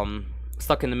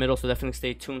Stuck in the Middle, so definitely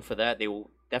stay tuned for that. They will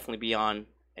definitely be on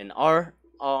in our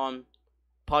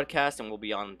podcast, and we'll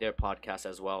be on their podcast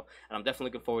as well. And I'm definitely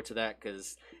looking forward to that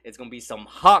because it's gonna be some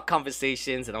hot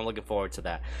conversations, and I'm looking forward to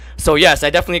that. So yes,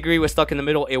 I definitely agree with Stuck in the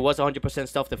Middle. It was 100%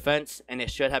 self-defense, and it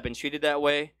should have been treated that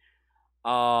way.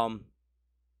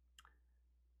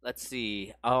 Let's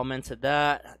see. I'll into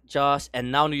that, Josh.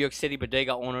 And now New York City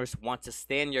bodega owners want to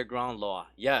stand your ground law.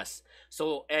 Yes.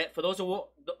 So for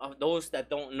those that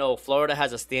don't know, Florida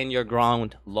has a stand your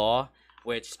ground law,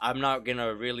 which I'm not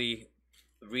gonna really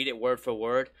read it word for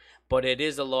word, but it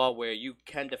is a law where you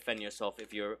can defend yourself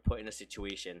if you're put in a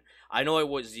situation. I know it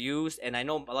was used, and I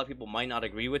know a lot of people might not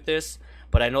agree with this,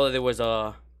 but I know that there was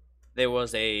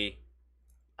a,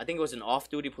 I think it was an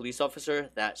off-duty police officer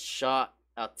that shot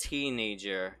a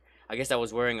teenager. I guess that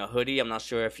was wearing a hoodie. I'm not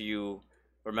sure if you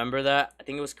remember that. I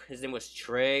think it was his name was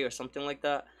Trey or something like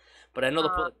that. But I know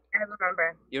I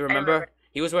remember. You remember?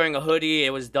 He was wearing a hoodie.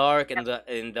 It was dark,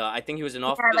 and I think he was an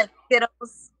off. He had like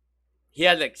Skittles. He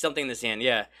had like something in his hand.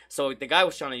 Yeah. So the guy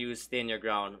was trying to use stand your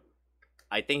ground.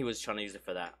 I think he was trying to use it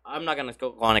for that. I'm not gonna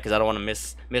go on it because I don't want to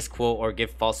misquote or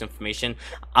give false information.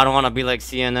 I don't want to be like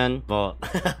CNN, but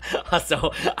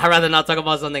so I'd rather not talk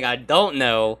about something I don't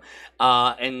know,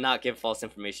 and not give false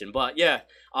information. But yeah,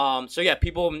 so yeah,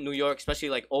 people in New York, especially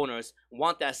like owners,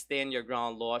 want that stand your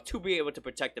ground law to be able to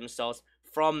protect themselves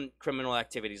from criminal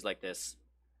activities like this.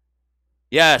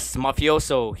 Yes,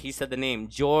 mafioso. He said the name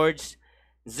George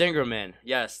Zingerman.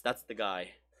 Yes, that's the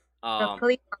guy. The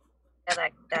police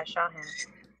that shot him.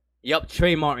 Yep,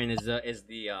 Trey Martin is the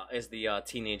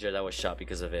teenager that was shot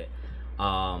because of it.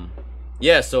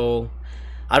 Yeah, so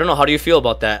I don't know. How do you feel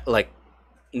about that? Like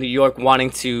New York wanting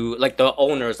to, like the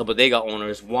owners, the bodega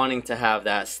owners wanting to have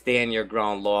that stand your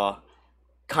ground law,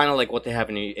 kind of like what they have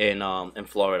in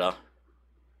Florida.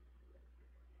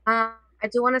 I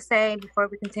do want to say before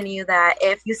we continue that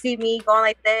if you see me going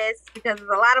like this, because there's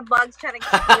a lot of bugs trying to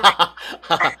get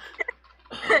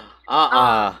me.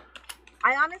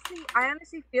 I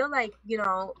honestly feel like, you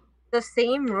know, the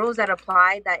same rules that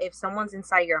apply, that if someone's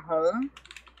inside your home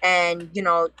and, you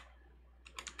know,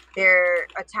 they're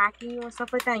attacking you and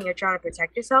stuff like that and you're trying to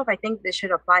protect yourself, I think this should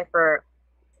apply for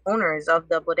owners of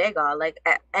the bodega, like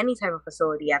at any type of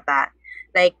facility at that.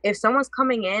 Like if someone's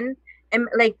coming in and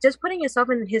like just putting yourself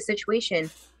in his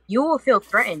situation, you will feel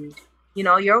threatened. You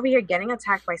know, you're over here getting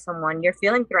attacked by someone, you're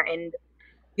feeling threatened.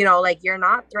 You know, like you're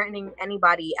not threatening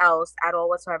anybody else at all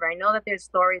whatsoever. I know that there's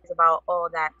stories about, oh,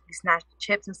 that you snatched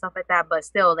chips and stuff like that, but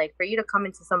still, like for you to come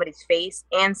into somebody's face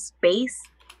and space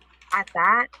at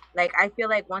that, like I feel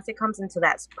like once it comes into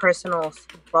that personal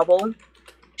bubble,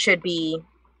 should be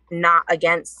not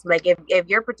against. Like if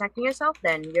you're protecting yourself,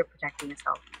 then you're protecting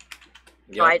yourself.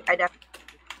 Yep. So I definitely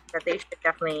that they should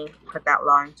definitely put that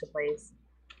law into place.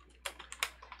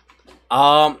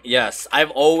 Yes,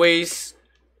 I've always.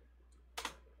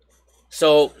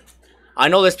 So, I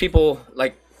know there's people,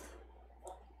 like,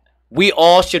 we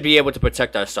all should be able to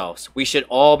protect ourselves. We should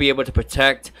all be able to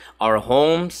protect our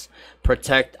homes,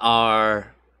 protect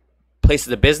our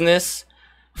places of business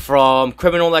from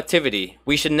criminal activity.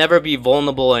 We should never be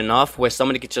vulnerable enough where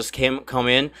somebody could just come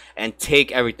in and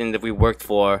take everything that we worked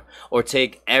for, or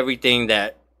take everything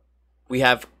that we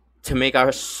have to make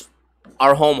our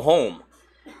home.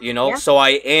 You know, Yeah. so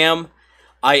I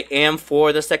am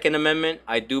for the Second Amendment.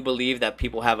 I do believe that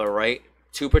people have a right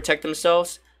to protect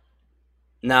themselves.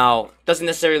 Now, doesn't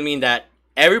necessarily mean that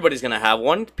everybody's gonna have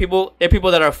one. There are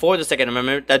people that are for the Second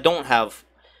Amendment that don't have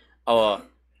a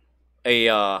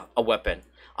a weapon.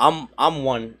 I'm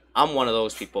one of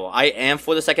those people. I am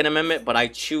for the Second Amendment, but I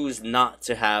choose not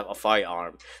to have a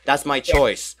firearm. That's my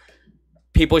choice.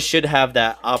 People should have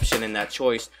that option and that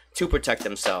choice to protect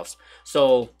themselves.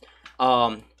 So,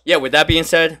 yeah. With that being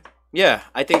said, yeah,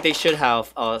 I think they should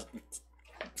have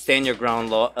stand your ground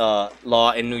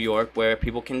law in New York where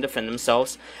people can defend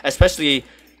themselves, especially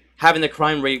having the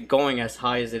crime rate going as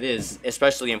high as it is,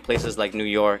 especially in places like New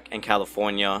York and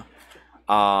California.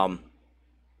 Um,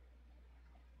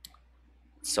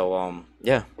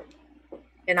 yeah,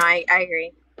 And I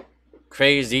agree.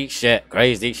 crazy shit,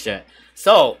 crazy shit.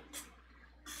 So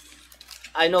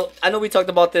I know we talked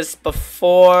about this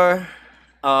before.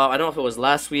 I don't know if it was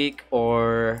last week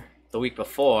or the week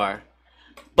before,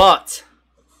 but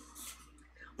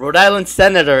Rhode Island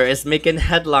senator is making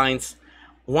headlines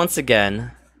once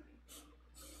again.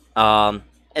 And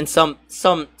some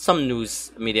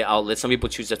news media outlets. Some people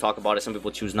choose to talk about it. Some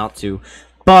people choose not to.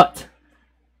 But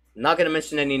not gonna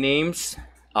mention any names.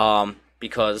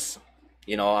 Because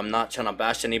I'm not trying to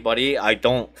bash anybody. I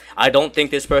don't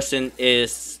think this person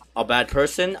is a bad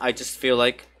person. I just feel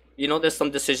like there's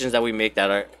some decisions that we make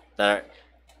that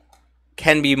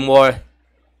can be more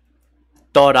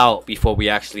thought out before we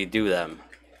actually do them.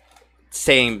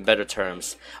 Saying better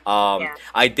terms. Yeah.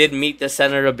 I did meet the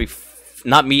senator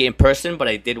not meet in person, but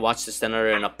I did watch the senator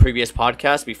in a previous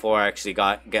podcast before I actually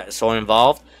get so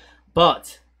involved.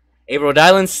 But a Rhode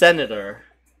Island senator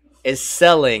is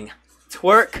selling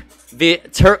twerk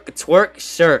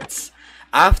shirts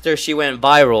after she went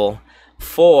viral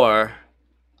for,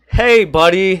 hey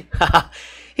buddy.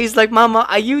 He's like, Mama,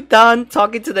 are you done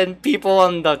talking to the people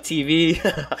on the TV?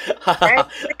 Right?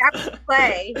 Like, I want to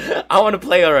play. I want to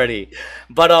play already.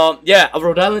 But yeah, the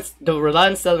Rhode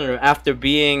Island senator, after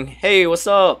being, hey, what's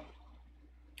up?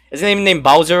 Is his name named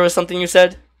Bowser or something? You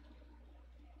said?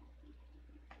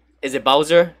 Is it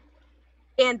Bowser?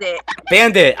 Bandit.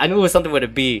 Bandit. I knew it was something with a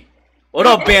B. What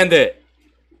up, Bandit?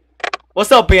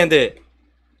 What's up, Bandit?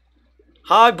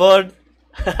 Hi, bud.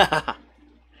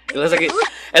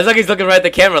 It's like he's looking right at the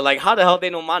camera, like, how the hell they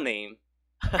know my name?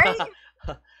 Right?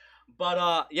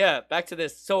 But yeah, back to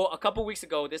this. So a couple weeks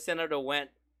ago, this senator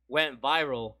went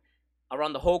viral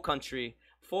around the whole country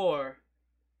for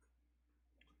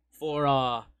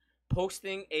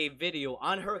posting a video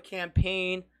on her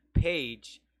campaign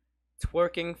page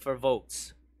twerking for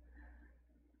votes.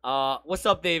 What's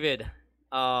up, David?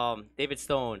 David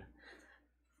Stone.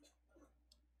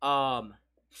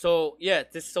 So yeah,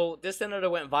 this senator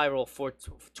went viral for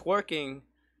twerking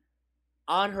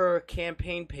on her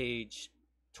campaign page,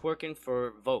 twerking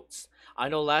for votes. I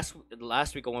know last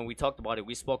week when we talked about it,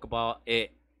 we spoke about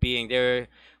it being there.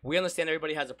 We understand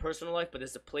everybody has a personal life, but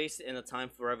there's a place and a time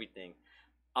for everything.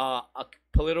 A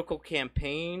political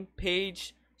campaign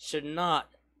page should not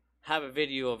have a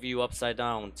video of you upside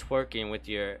down twerking with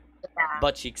your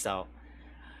butt cheeks out,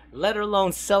 let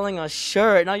alone selling a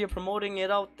shirt. Now you're promoting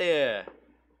it out there.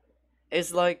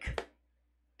 It's like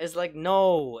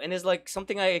no, and it's like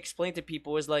something I explain to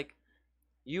people is like,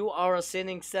 you are a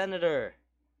sitting senator.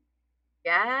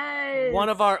 Yes. One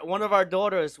of our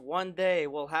daughters one day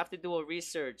will have to do a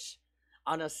research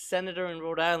on a senator in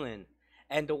Rhode Island,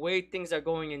 and the way things are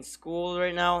going in school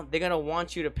right now, they're gonna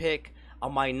want you to pick a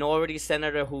minority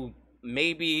senator who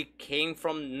maybe came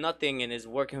from nothing and is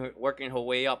working her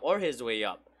way up or his way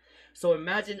up. So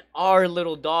imagine our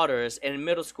little daughters in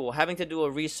middle school having to do a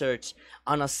research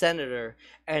on a senator,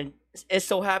 and it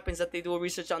so happens that they do a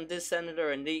research on this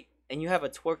senator, and you have a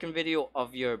twerking video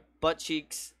of your butt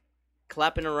cheeks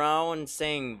clapping around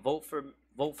saying vote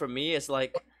for me. It's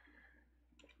like,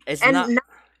 it's and not.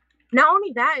 Not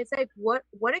only that, it's like what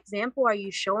example are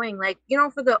you showing? Like,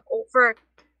 for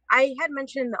I had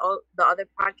mentioned the other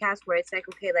podcast where it's like,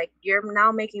 okay, like you're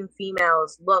now making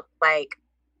females look like,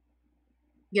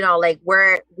 like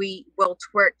we will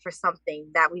twerk for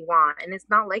something that we want, and it's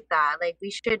not like that. Like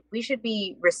we should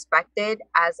be respected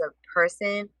as a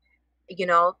person,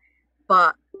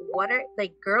 but what are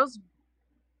like girls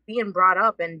being brought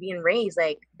up and being raised,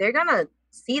 like they're gonna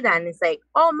see that and it's like,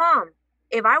 oh mom,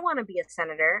 if I want to be a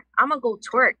senator, I'm gonna go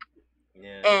twerk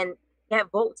and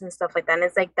get votes and stuff like that. And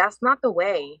it's like, that's not the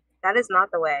way. That is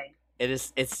not the way. It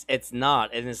is. It's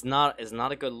not, and it's not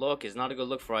a good look. It's not a good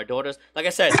look for our daughters. Like I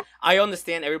said, I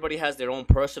understand everybody has their own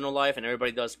personal life and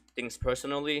everybody does things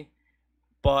personally,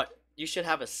 but you should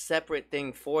have a separate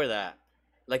thing for that.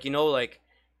 Like, you know, like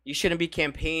you shouldn't be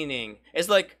campaigning. It's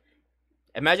like,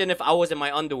 imagine if I was in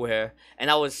my underwear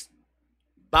and I was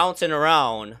bouncing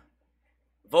around,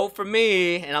 vote for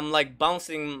me, and I'm like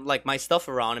bouncing like my stuff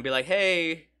around and be like,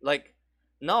 hey, like,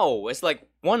 no. It's like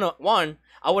one,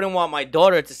 I wouldn't want my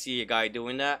daughter to see a guy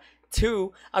doing that.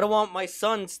 Two, I don't want my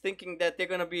sons thinking that they're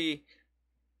gonna be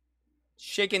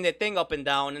shaking their thing up and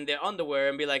down in their underwear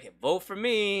and be like, vote for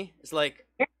me. It's like,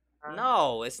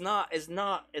 no, it's not.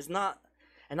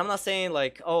 And I'm not saying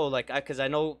like, oh, like, because I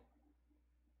know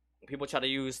people try to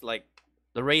use like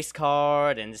the race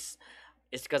card, and it's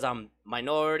because I'm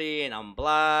minority and I'm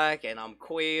black and I'm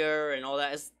queer and all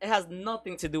that. It has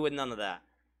nothing to do with none of that.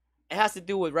 It has to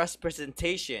do with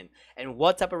representation, and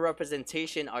what type of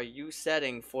representation are you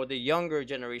setting for the younger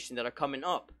generation that are coming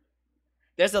up.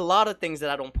 There's a lot of things that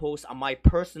I don't post on my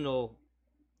personal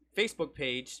Facebook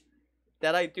page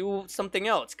that I do something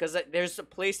else, because there's a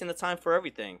place and a time for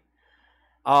everything.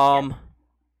 Um,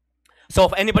 so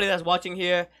if anybody that's watching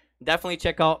here, definitely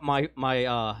check out my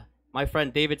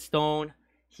friend David Stone.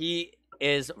 He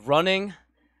is running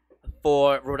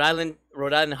for Rhode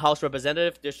Island House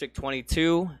Representative, District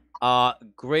 22.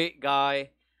 Great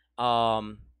guy.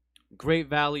 Um, Great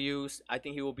values. I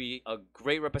think he will be a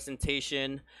great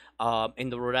representation in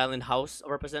the Rhode Island House of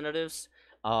Representatives.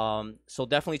 So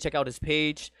definitely check out his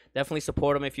page. Definitely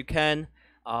support him if you can.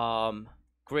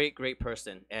 Great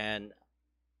person. And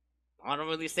I don't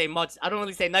really say much. I don't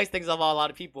really say nice things about a lot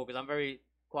of people because I'm very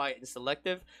quiet and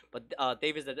selective. But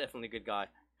David's a definitely good guy.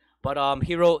 But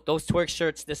he wrote, those twerk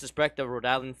shirts disrespect the Rhode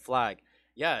Island flag.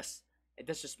 Yes,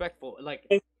 disrespectful. Like,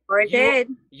 Or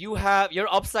did.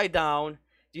 you're upside down.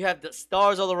 You have the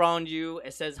stars all around you.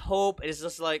 It says hope. It's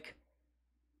just like,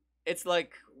 it's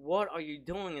like, what are you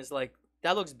doing? It's like,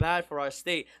 that looks bad for our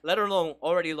state. Let alone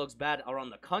already looks bad around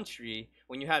the country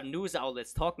when you have news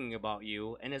outlets talking about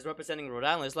you and is representing Rhode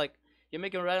Island. It's like, you're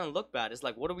making Rhode Island look bad. It's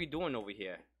like, what are we doing over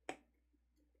here?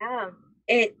 Yeah,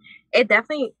 it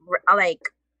definitely, like,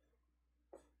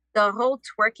 the whole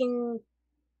twerking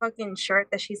fucking shirt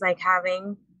that she's like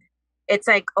having. It's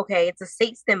like, okay, it's a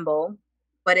state symbol,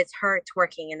 but it's her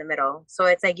twerking in the middle. So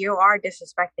it's like, you are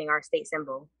disrespecting our state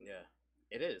symbol. Yeah,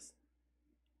 it is.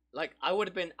 Like, I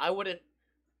wouldn't,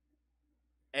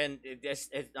 and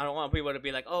I don't want people to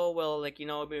be like, oh, well, like, you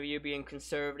know, maybe you're being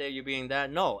conservative, you're being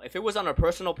that. No, if it was on her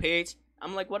personal page,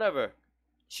 I'm like, whatever.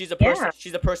 She's a person. Yeah.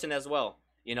 She's a person as well.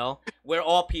 You know, we're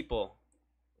all people.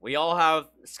 We all have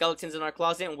skeletons in our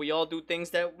closet, and we all do things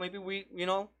that maybe we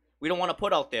don't want to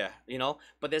put out there. You know,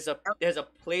 but there's a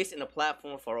place and a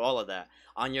platform for all of that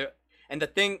on your. And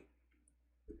the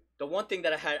one thing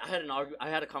that I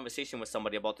had a conversation with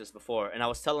somebody about this before, and I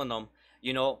was telling them,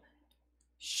 you know,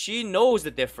 she knows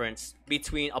the difference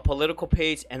between a political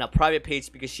page and a private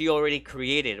page because she already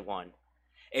created one.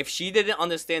 If she didn't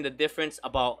understand the difference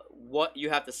about what you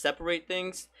have to separate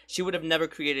things, she would have never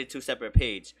created two separate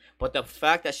pages. But the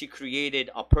fact that she created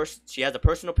she has a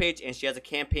personal page and she has a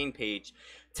campaign page,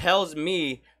 tells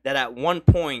me that at one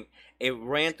point it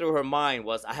ran through her mind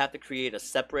was, I have to create a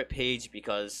separate page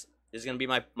because this is gonna be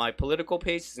my political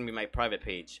page. This is gonna be my private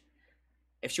page.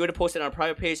 If she would have posted on a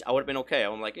private page, I would have been okay.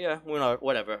 I'm like, yeah,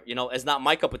 whatever. You know, it's not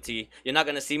my cup of tea. You're not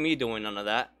gonna see me doing none of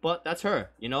that. But that's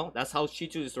her. You know, that's how she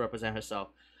chooses to represent herself.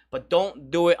 But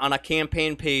don't do it on a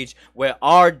campaign page where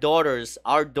our daughters,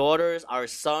 our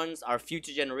sons, our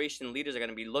future generation leaders are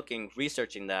gonna be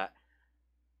researching that.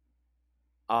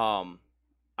 Are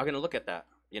gonna look at that.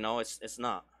 You know, it's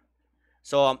not.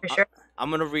 So sure. I'm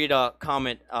gonna read a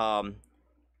comment.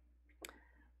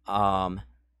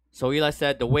 So Eli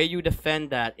said, the way you defend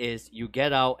that is you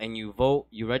get out and you vote.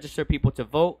 You register people to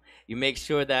vote. You make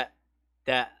sure that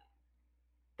they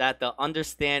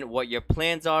understand what your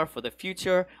plans are for the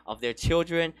future of their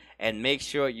children, and make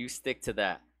sure you stick to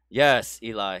that. Yes,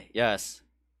 Eli. Yes.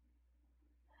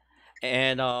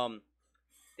 And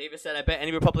David said, I bet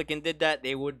any Republican did that,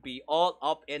 they would be all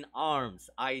up in arms.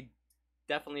 I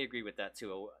definitely agree with that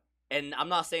too. And I'm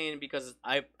not saying because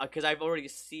I've already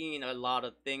seen a lot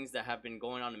of things that have been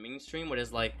going on in the mainstream where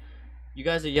it's like, you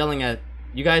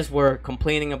guys were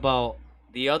complaining about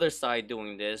the other side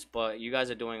doing this, but you guys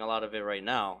are doing a lot of it right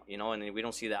now, you know, and we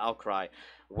don't see the outcry,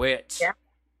 which,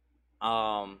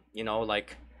 you know,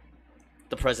 like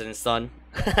the president's son,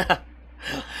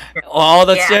 all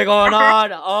the shit going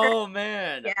on. Oh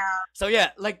man. Yeah. So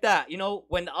yeah, like that, you know,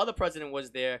 when the other president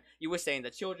was there, you were saying the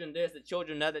children this, the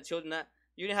children that, the children that.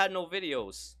 You didn't have no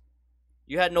videos.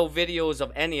 You had no videos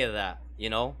of any of that, you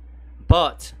know?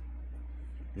 But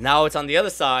now it's on the other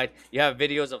side. You have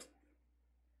videos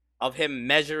of him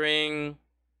measuring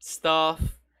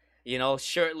stuff, you know,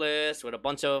 shirtless with a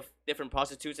bunch of different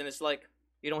prostitutes, and it's like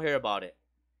you don't hear about it.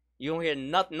 You don't hear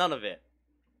none of it,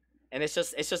 and it's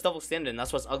just double standard, and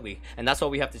that's what's ugly, and that's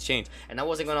what we have to change. And I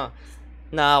wasn't gonna.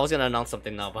 Nah, I was gonna announce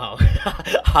something now, but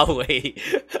I'll wait.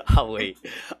 I'll wait.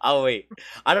 I'll wait.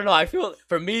 I don't know. I feel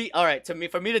for me, all right.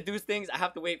 For me to do things, I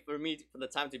have to wait for the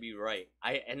time to be right.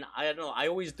 I don't know. I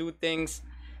always do things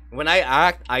when I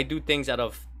act. I do things out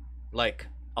of like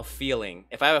a feeling.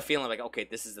 If I have a feeling like, okay,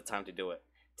 this is the time to do it.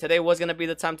 Today was gonna be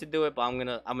the time to do it, but I'm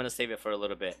gonna save it for a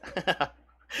little bit.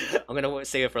 I'm gonna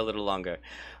save it for a little longer.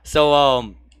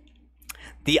 So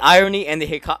the irony and the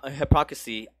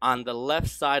hypocrisy on the left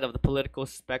side of the political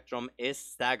spectrum is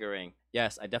staggering.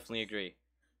 Yes, I definitely agree.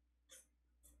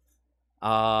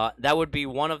 That would be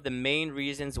one of the main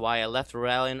reasons why I left Rhode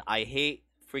Island. I hate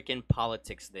freaking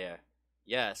politics there.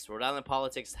 Yes, Rhode Island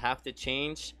politics have to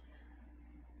change.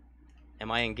 Am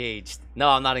I engaged? No,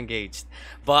 I'm not engaged.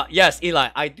 But yes, Eli,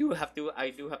 I do have to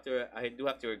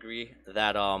agree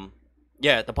that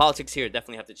yeah, the politics here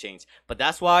definitely have to change. But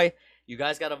that's why you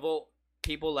guys gotta vote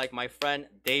people like my friend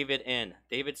David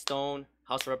Stone,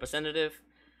 House Representative.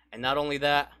 And not only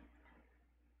that,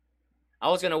 I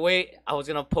was gonna wait. I was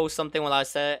gonna post something when I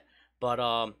said it,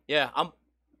 but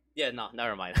yeah, no,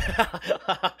 never mind.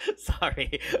 Sorry.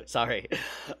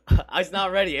 It's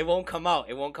not ready. It won't come out.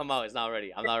 It's not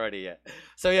ready. I'm not ready yet.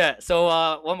 So yeah. So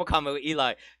one more comment with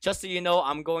Eli. Just so you know,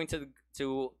 I'm going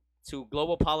to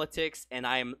global politics, and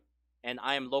I am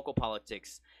local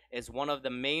politics. Is one of the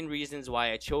main reasons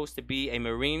why I chose to be a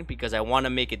Marine, because I want to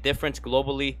make a difference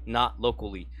globally, not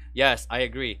locally. Yes, I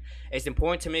agree. It's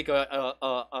important to make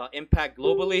a impact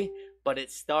globally, but it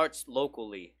starts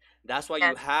locally. That's why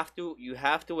Yes. you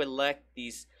have to elect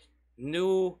these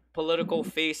new political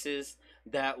faces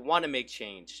that want to make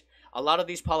change. A lot of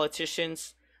these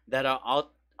politicians that are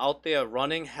out there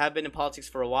running have been in politics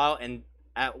for a while, and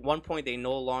at one point they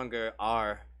no longer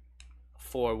are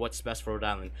for what's best for Rhode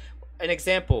Island. An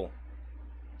example: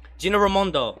 Gina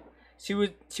Raimondo. She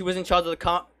was in charge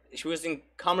of she was in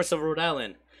Commerce of Rhode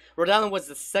Island. Rhode Island was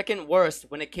the second worst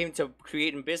when it came to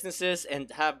creating businesses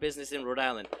and have business in Rhode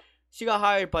Island. She got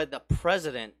hired by the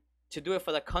president to do it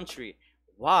for the country.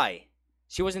 Why?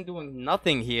 She wasn't doing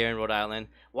nothing here in Rhode Island.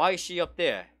 Why is she up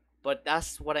there? But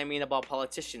that's what I mean about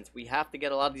politicians. We have to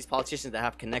get a lot of these politicians that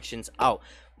have connections out.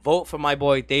 Vote for my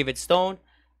boy David Stone,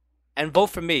 and vote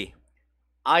for me.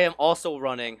 I am also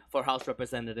running for House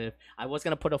Representative. I was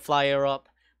gonna put a flyer up,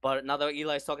 but now that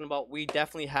Eli's talking about, we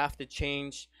definitely have to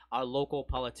change our local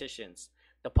politicians.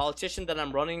 The politician that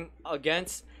I'm running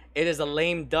against, it is a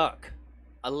lame duck.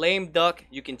 A lame duck.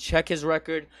 You can check his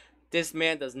record. This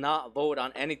man does not vote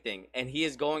on anything, and he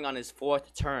is going on his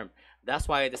 4th term. That's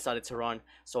why I decided to run.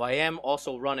 So I am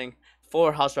also running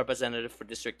for House Representative for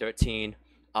District 13.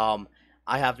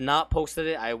 I have not posted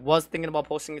it. I was thinking about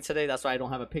posting it today. That's why I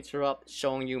don't have a picture up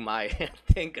showing you my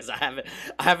thing, because I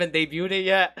haven't debuted it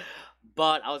yet.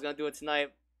 But I was gonna do it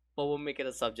tonight. But we'll make it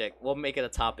a subject. We'll make it a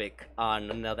topic on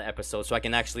another episode, so I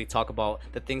can actually talk about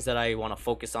the things that I want to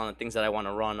focus on, the things that I want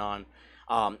to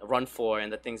run for,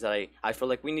 and the things that I feel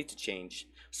like we need to change.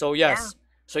 So yes,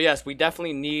 we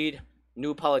definitely need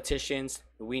new politicians.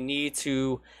 We need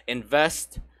to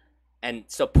invest and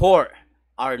support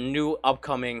our new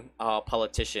upcoming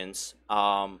politicians.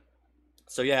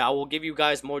 So yeah, I will give you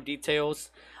guys more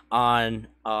details on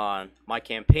my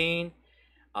campaign.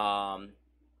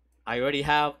 I already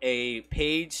have a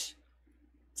page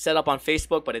set up on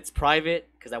Facebook, but it's private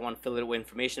because I want to fill it with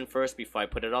information first before I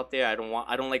put it out there. I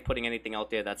don't like putting anything out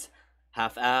there that's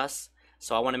half-ass.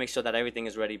 So I want to make sure that everything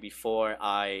is ready before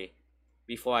I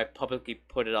publicly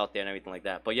put it out there and everything like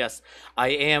that. But yes,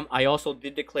 I also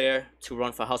did declare to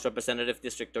run for House Representative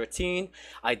District 13.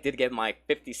 I did get my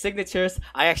 50 signatures.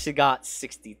 I actually got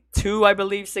 62, I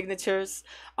believe, signatures.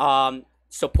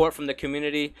 Support from the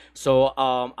community. So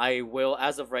I will,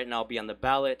 as of right now, be on the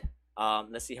ballot.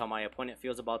 Let's see how my opponent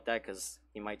feels about that, because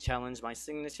he might challenge my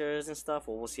signatures and stuff.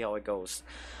 Well, we'll see how it goes.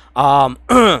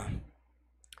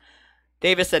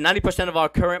 Davis said 90% of our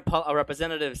current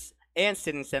representatives and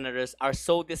sitting senators are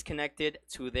so disconnected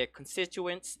to their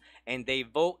constituents, and they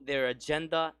vote their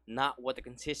agenda, not what the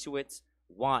constituents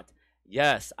want.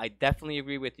 Yes, I definitely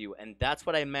agree with you, and that's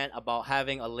what I meant about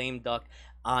having a lame duck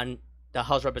on the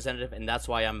House Representative, and that's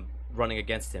why I'm running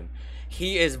against him.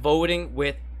 He is voting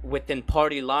within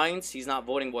party lines. He's not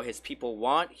voting what his people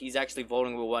want. He's actually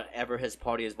voting with whatever his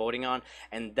party is voting on,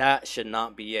 and that should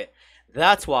not be it.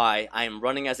 That's why I am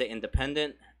running as an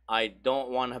independent. I don't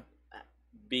want to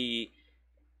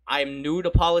I'm new to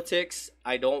politics.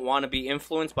 I don't want to be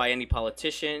influenced by any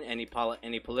politician, any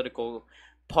political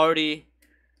party.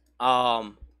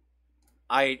 I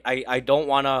don't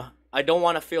want to I don't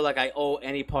want to feel like I owe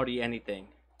any party anything.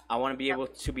 I want to be Yep. able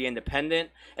to be independent,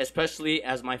 especially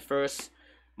as my first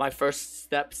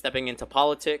stepping into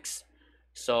politics.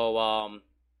 So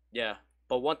yeah.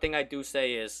 But one thing I do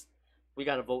say is we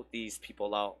gotta vote these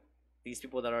people out. These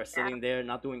people that are Yeah. sitting there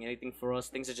not doing anything for us.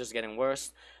 Things are just getting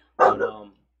worse. But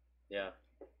yeah.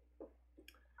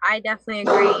 I definitely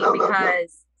agree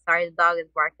because sorry, the dog is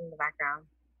barking in the background.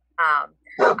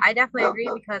 I definitely agree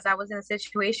because I was in a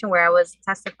situation where I was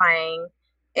testifying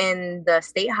in the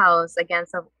state house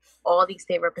against all these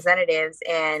state representatives,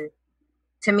 and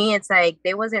to me, it's like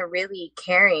they wasn't really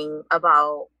caring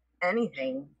about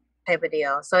anything type of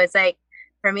deal. So it's like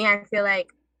for me, I feel like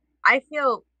I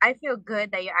feel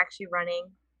good that you're actually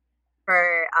running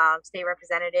for state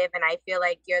representative, and I feel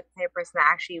like you're the type of person that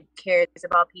actually cares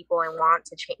about people and want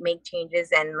to make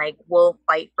changes and like will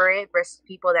fight for it versus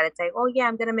people that it's like, oh yeah,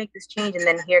 I'm gonna make this change, and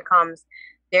then here comes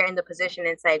they're in the position.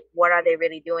 And it's like, what are they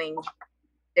really doing?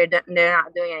 They're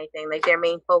not doing anything. Like their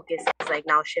main focus is like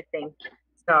now shifting.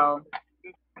 So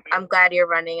I'm glad you're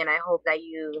running, and I hope that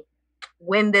you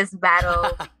win this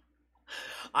battle.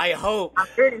 I hope. I'm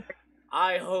rooting for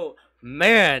I hope.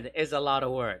 Man, it's a lot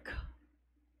of work.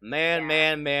 you.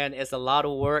 Yeah. Man, it's a lot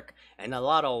of work and a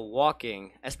lot of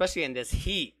walking, especially in this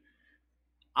heat.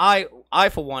 I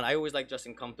for one, I always like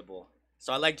dressing comfortable.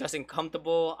 So I like dressing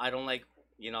comfortable. I don't like,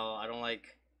 I don't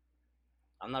like.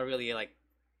 I'm not really like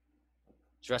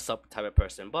dress up type of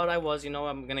person, but I was,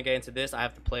 I'm gonna get into this. I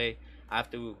have to play. I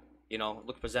have to,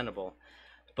 look presentable.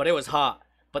 But it was hot.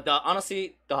 But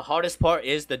honestly, the hardest part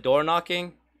is the door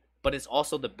knocking, but it's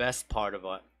also the best part of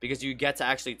it because you get to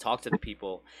actually talk to the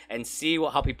people and see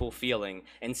how people are feeling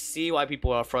and see why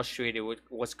people are frustrated with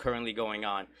what's currently going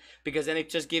on. Because then it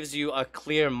just gives you a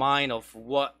clear mind of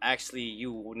what actually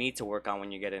you need to work on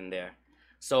when you get in there.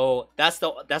 So that's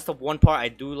the one part I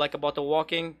do like about the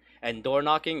walking and door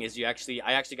knocking is I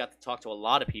actually got to talk to a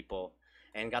lot of people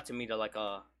and got to meet a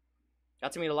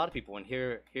lot of people and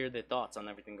hear their thoughts on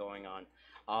everything going on.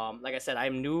 Like I said,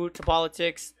 I'm new to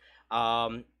politics.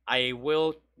 I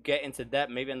will get into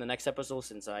depth maybe in the next episode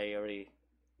since I already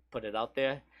put it out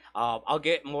there. I'll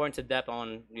get more into depth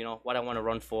on what I want to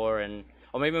run for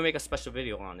or maybe make a special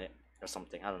video on it or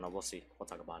something. I don't know. We'll see. We'll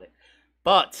talk about it.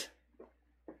 But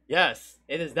yes,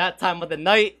 it is that time of the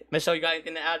night. Michelle, you got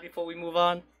anything to add before we move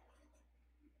on?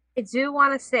 I do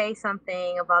want to say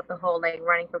something about the whole like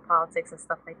running for politics and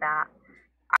stuff like that.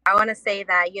 I want to say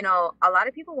that, a lot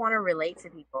of people want to relate to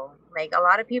people. Like, a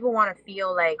lot of people want to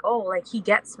feel like, oh, like he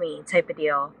gets me type of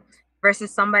deal.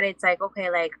 Versus somebody, it's like, okay,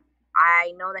 like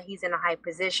I know that he's in a high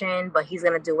position, but he's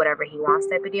going to do whatever he wants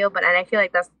type of deal. And I feel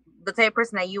like that's the type of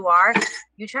person that you are.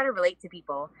 You try to relate to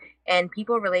people, and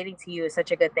people relating to you is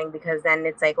such a good thing because then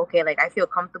it's like, okay, like I feel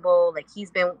comfortable. Like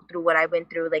he's been through what I've been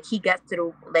through. Like he gets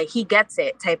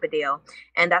it type of deal.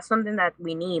 And that's something that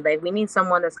we need. Like we need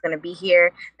someone that's going to be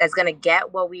here, that's going to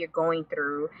get what we are going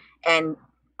through and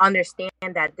understand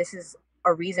that this is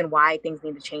a reason why things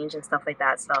need to change and stuff like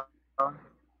that. So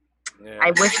Yeah.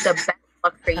 I wish the best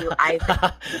luck for you,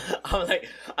 Ivan.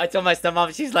 I told my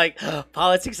stepmom, she's like,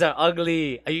 politics are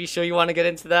ugly. Are you sure you want to get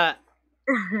into that?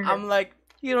 I'm like,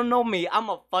 you don't know me. I'm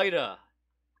a fighter.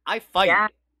 I fight. Yeah.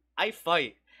 I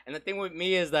fight. And the thing with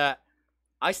me is that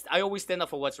I always stand up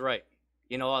for what's right.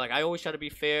 Like I always try to be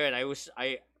fair, and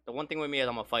the one thing with me is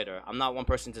I'm a fighter. I'm not one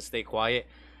person to stay quiet.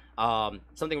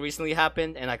 Something recently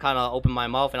happened, and I kind of opened my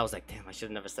mouth, and I was like, damn, I should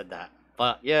have never said that.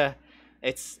 But yeah,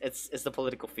 it's the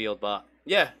political field. But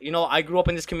yeah, I grew up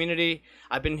in this community.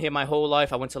 I've been here my whole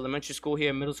life. I went to elementary school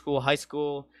here, middle school, high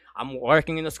school. I'm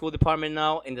working in the school department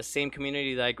now in the same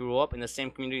community that I grew up in, the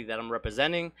same community that I'm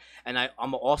representing, and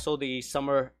I'm also the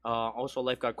summer also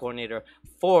lifeguard coordinator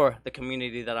for the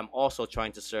community that I'm also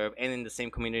trying to serve, and in the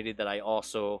same community that I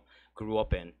also grew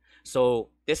up in. So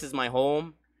this is my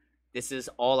home. This is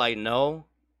all I know,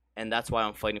 and that's why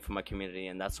I'm fighting for my community,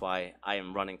 and that's why I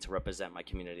am running to represent my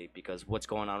community because what's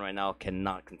going on right now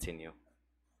cannot continue.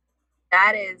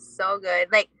 That is so good.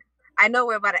 Like, I know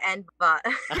we're about to end, but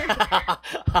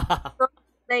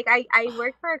like I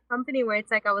work for a company where it's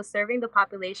like I was serving the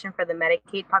population for the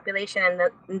Medicaid population,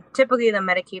 and typically the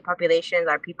Medicaid populations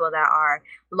are people that are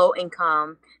low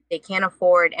income, they can't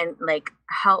afford and like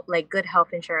help like good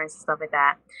health insurance and stuff like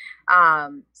that.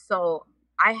 So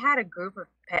I had a group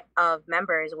of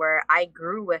members where I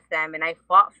grew with them and I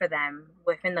fought for them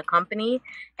within the company,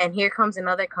 and here comes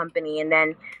another company, and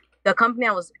then the company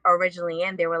I was originally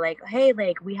in, they were like, "Hey,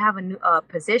 like we have a new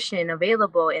position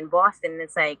available in Boston." And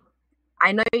it's like,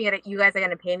 I know you guys are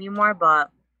gonna pay me more, but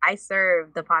I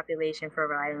serve the population for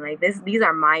Rhode Island. Like these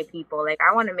are my people. Like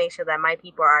I want to make sure that my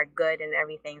people are good and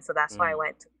everything. So that's why I Mm.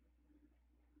 went.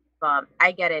 But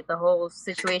I get it. The whole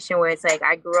situation where it's like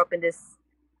I grew up in this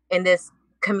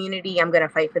community. I'm gonna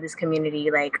fight for this community.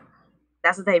 Like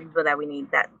that's the type of people that we need.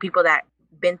 That people that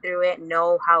been through it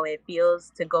know how it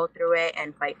feels to go through it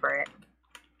and fight for it.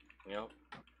 Yep.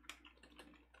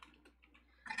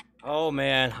 Oh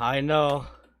man, I know.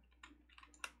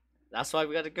 That's why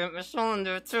we gotta get Michelle in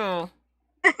there too.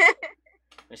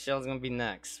 Michelle's gonna be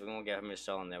next. We're gonna get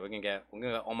Michelle in there. We're gonna get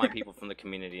all my people from the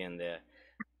community in there.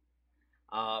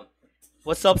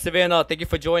 What's up, Savannah? Thank you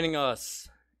for joining us.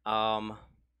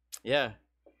 Yeah,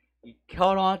 you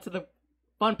caught on to the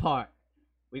fun part.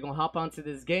 We're gonna hop onto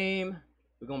this game.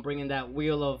 We're gonna bring in that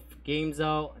wheel of games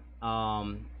out.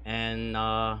 And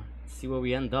see where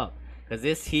we end up. Cause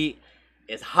this heat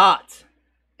is hot,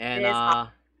 and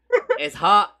it's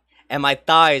hot, and my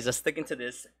thighs are sticking to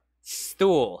this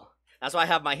stool. That's why I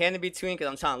have my hand in between, because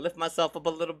I'm trying to lift myself up a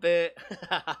little bit.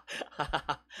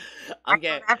 I'm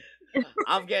getting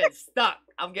stuck.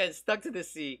 I'm getting stuck to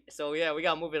this seat. So yeah, we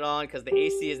gotta move it on because the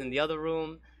AC is in the other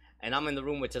room, and I'm in the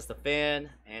room with just a fan,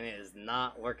 and it is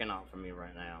not working out for me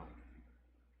right now.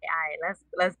 All right,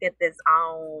 let's get this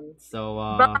on. So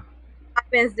but I've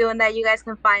been doing that. You guys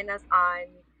can find us on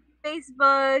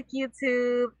Facebook,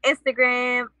 YouTube,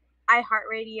 Instagram,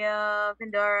 iHeartRadio,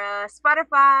 Pandora,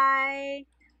 Spotify.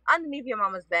 Underneath your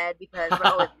mama's bed because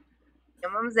we're always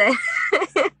your mama's bed.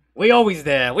 We always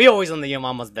there. We always under your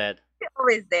mama's bed. We're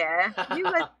always there. You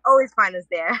guys always find us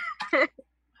there.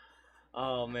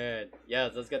 Oh man,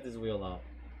 yes. Let's get this wheel out.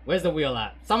 Where's the wheel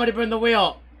at? Somebody bring the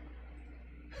wheel.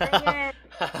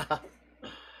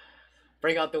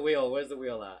 Bring out the wheel. Where's the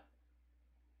wheel at?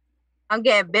 I'm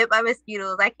getting bit by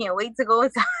mosquitoes. I can't wait to go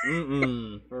inside.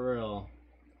 For real.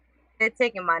 They're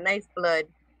taking my nice blood.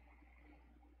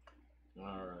 All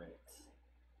right.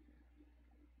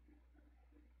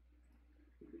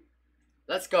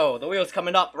 Let's go. The wheel's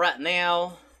coming up right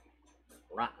now.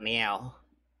 Right now.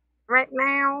 Right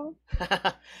now.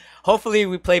 Hopefully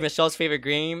we play Michelle's favorite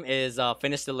game is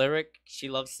Finish the Lyric. She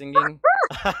loves singing.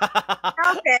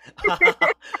 Okay.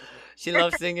 She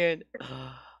loves singing.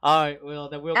 All right, well,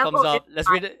 the wheel comes up. Let's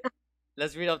read it.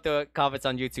 Let's read up the comments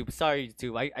on YouTube. Sorry,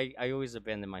 YouTube. I always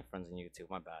abandon my friends on YouTube.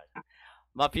 My bad.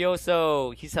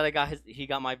 Mafioso, he said he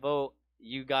got my vote.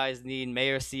 You guys need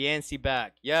Mayor Cianci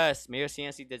back. Yes, Mayor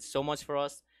Cianci did so much for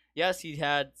us. Yes, he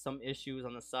had some issues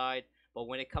on the side, but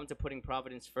when it comes to putting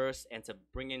Providence first and to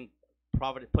bring in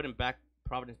Providence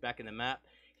back in the map,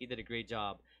 he did a great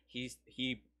job.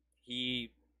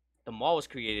 The mall was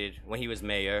created when he was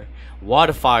mayor.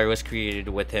 Waterfire was created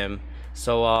with him.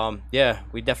 So yeah,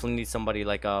 we definitely need somebody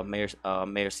like Mayor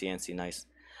Cianci. Nice.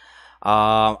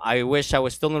 I wish I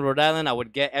was still in Rhode Island. I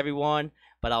would get everyone,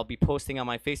 but I'll be posting on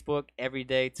my Facebook every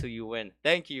day till you win.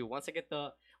 Thank you. Once I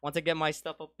get my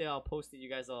stuff up there, I'll post it. You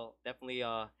guys will definitely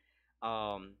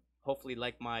hopefully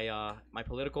like my my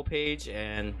political page,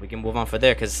 and we can move on from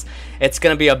there because it's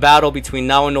gonna be a battle between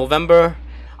now and November.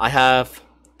 I have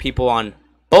people on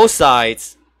both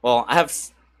sides. Well, I have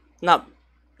not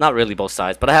really both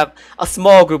sides, but I have a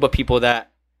small group of people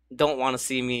that don't want to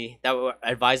see me, that were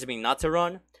advising me not to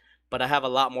run. But I have a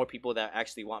lot more people that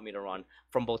actually want me to run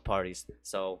from both parties.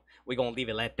 So we're going to leave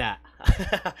it like that.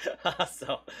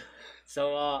 So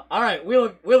all right,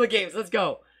 wheel of games. Let's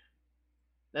go.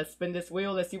 Let's spin this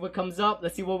wheel. Let's see what comes up.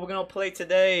 Let's see what we're going to play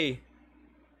today.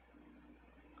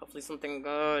 Hopefully something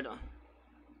good.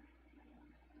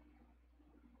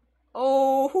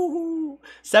 Oh,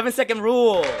 7-second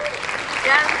rule.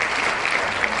 Yeah.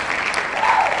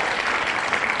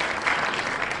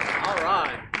 All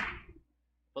right.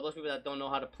 For those people that don't know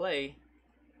how to play,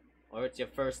 or it's your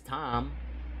first time,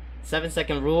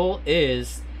 7-second rule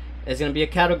is there's going to be a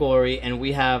category, and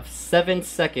we have 7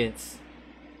 seconds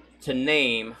to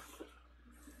name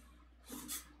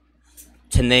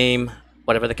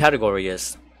whatever the category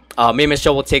is. Me and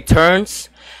Michelle will take turns.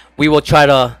 We will try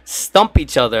to stump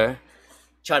each other,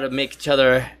 try to make each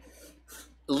other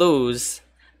lose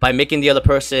by making the other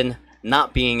person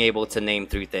not being able to name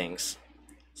 3 things.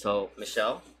 So,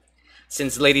 Michelle?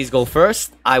 Since ladies go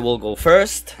first, I will go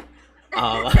first.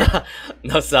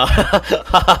 No, sir.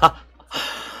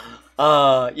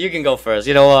 You can go first.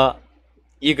 You know what?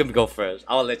 You can go first.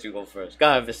 I'll let you go first. Go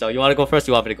ahead, Michelle. You want to go first?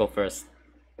 You want me to go first?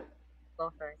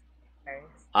 Go first.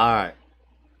 All right.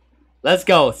 Let's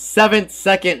go.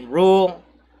 7-second rule.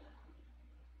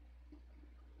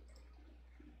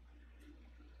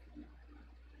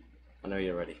 I know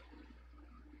you're ready.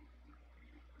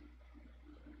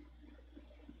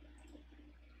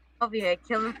 Over here,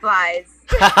 killing flies.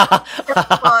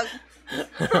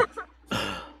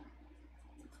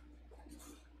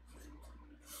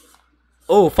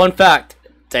 Oh, fun fact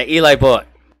that Eli bought.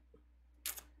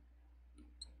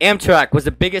 Amtrak was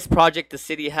the biggest project the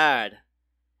city had,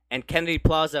 and Kennedy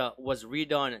Plaza was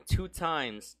redone 2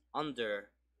 times under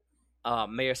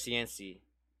Mayor Cianci.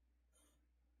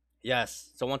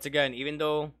 Yes. So once again, even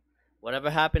though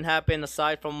whatever happened,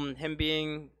 aside from him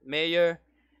being mayor,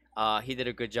 he did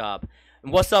a good job.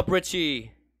 And what's up,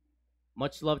 Richie?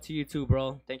 Much love to you too,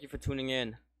 bro. Thank you for tuning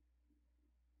in.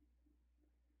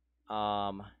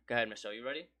 Go ahead, Michelle. You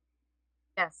ready?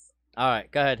 Yes. All right,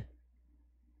 go ahead.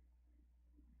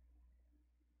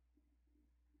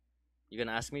 You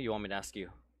gonna ask me? You want me to ask you?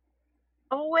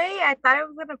 Oh wait, I thought it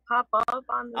was gonna pop up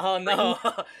on the Oh screen. no,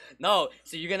 no.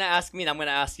 So you're gonna ask me, and I'm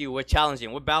gonna ask you. We're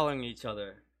challenging. We're battling each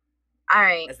other. All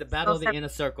right. It's the battle of the inner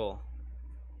circle.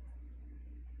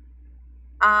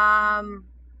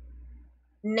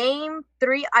 Name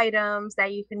 3 items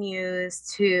that you can use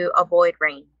to avoid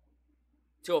rain.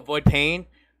 To avoid pain.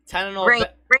 Tylenol. Rain.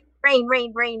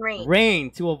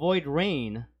 Rain. To avoid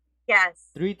rain. Yes.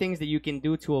 3 things that you can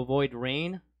do to avoid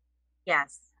rain.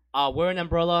 Yes. Wear an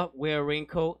umbrella. Wear a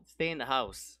raincoat. Stay in the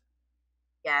house.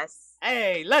 Yes.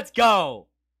 Hey, let's go.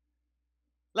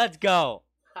 Let's go.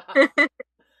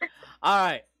 All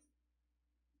right.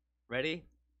 Ready?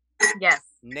 Yes.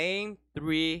 Name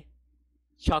 3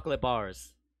 chocolate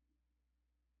bars.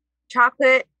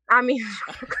 Snickers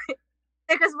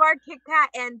bar, Kit Kat,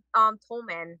 and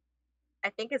Tolman. I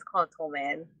think it's called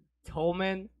Tolman.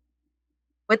 Tolman?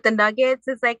 With the nuggets,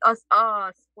 it's like a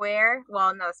square.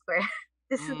 Well, not a square.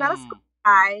 This is not a square,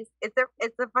 guys. It's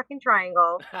a fucking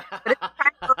triangle. But it's a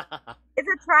triangle. It's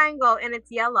a triangle and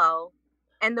it's yellow,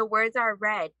 and the words are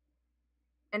red,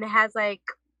 and it has like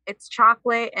it's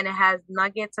chocolate and it has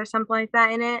nuggets or something like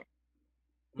that in it.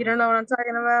 You don't know what I'm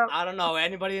talking about? I don't know.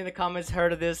 Anybody in the comments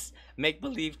heard of this make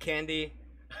believe candy?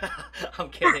 I'm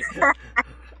kidding.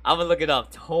 I'm gonna look it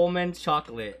up. Tolman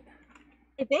chocolate.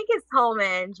 I think it's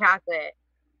Tolman chocolate.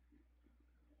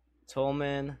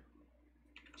 Tolman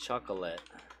chocolate.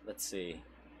 Let's see.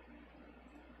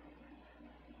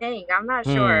 Dang, I'm not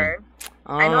sure.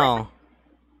 I don't know.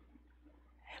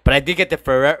 But I did get the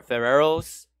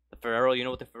Ferreros. The Ferrero, you know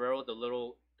what the Ferrero,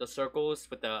 the circles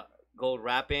with the gold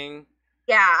wrapping.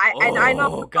 Yeah, I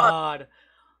know. Oh God.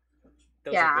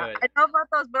 Those are good. I know about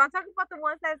those, but I'm talking about the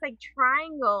ones that's like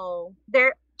triangle.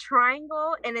 They're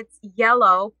triangle and it's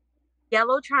yellow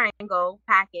triangle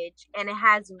package, and it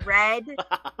has red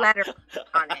letters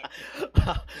on it.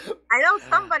 I know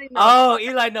somebody knows. Oh,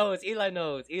 Eli knows.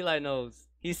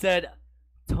 He said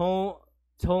Toblerone,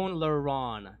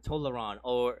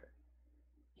 or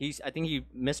I think he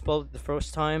misspelled it the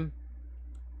first time.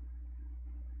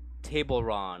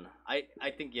 Tableron. I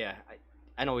think yeah.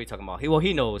 I know what you're talking about.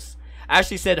 He knows.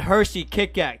 Ashley said Hershey,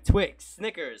 Kit Kat, Twix,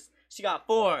 Snickers. She got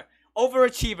 4.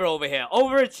 Overachiever over here.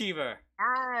 Overachiever.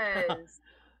 Yes.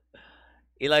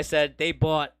 Eli said they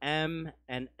bought M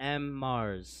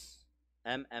Mars.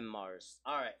 Mars.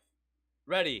 All right.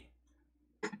 Ready.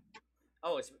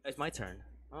 Oh, it's my turn.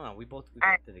 Oh, we both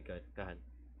did it good. Go ahead.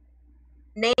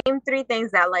 Name 3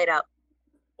 things that light up.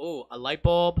 Oh, a light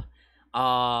bulb,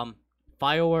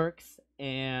 fireworks,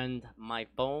 and my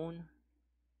phone.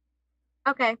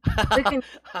 Okay. We can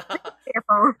your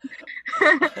phone.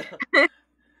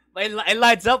 It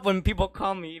lights up when people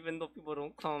call me, even though people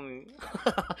don't call me.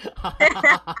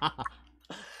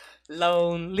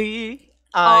 Lonely.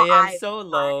 I am so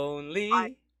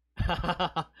lonely.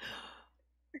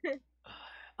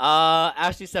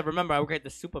 Ashley said, remember, I work at the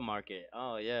supermarket.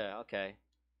 Oh, yeah, okay.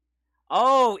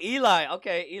 Oh, Eli.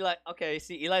 Okay, Eli. Okay,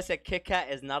 see, Eli said Kit Kat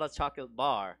is not a chocolate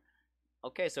bar.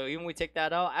 Okay, so even we take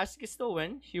that out, Ashley can still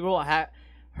win. She wrote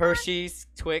Hershey's,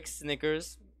 Twix,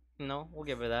 Snickers. You know, we'll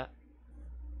give her that.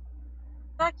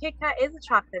 That Kit Kat is a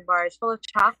chocolate bar. It's full of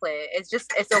chocolate. It's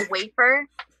a wafer,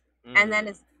 and then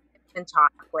it's in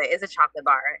chocolate. It's a chocolate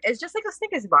bar. It's just like a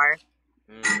Snickers bar.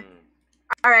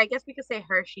 All right, I guess we could say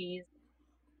Hershey's.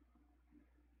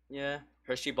 Yeah,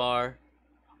 Hershey bar.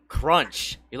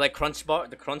 Crunch. You like Crunch bar?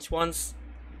 The Crunch ones?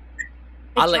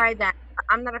 I tried that.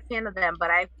 I'm not a fan of them,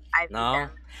 but I've no.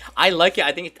 them. I like it.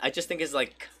 I just think it's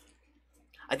like.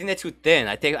 I think they're too thin.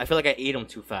 I feel like I ate them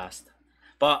too fast.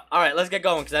 But all right, let's get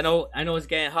going because I know it's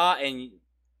getting hot and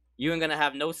you ain't gonna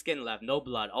have no skin left, no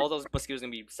blood. All those mosquitoes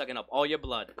gonna be sucking up all your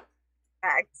blood.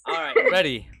 Facts. All right,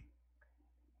 ready?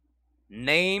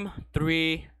 Name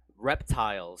 3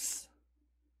 reptiles.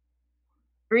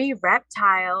 3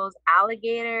 reptiles: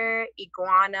 alligator,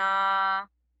 iguana,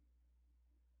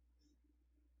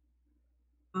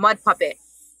 mud puppet.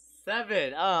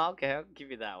 7. Oh, okay. I'll give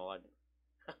you that one.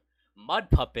 Mud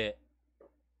puppet.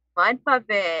 Mud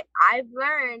puppet. I've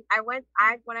learned. When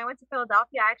I went to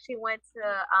Philadelphia, I actually went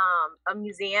to a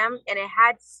museum, and it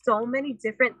had so many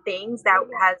different things that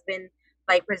has been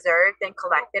like preserved and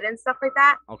collected and stuff like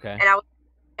that. Okay. And I was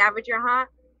a scavenger hunt,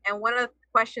 and one of the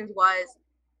questions was,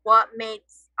 what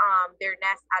makes their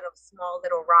nest out of small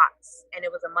little rocks, and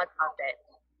it was a mud puppet.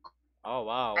 Oh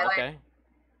wow. I Okay.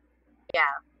 Yeah,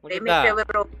 Look they at make that. their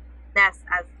little nest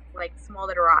as like small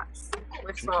little rocks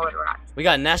with small little rocks. We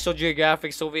got National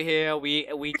Geographics over here.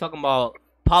 We talking about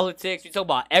politics. We talk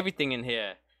about everything in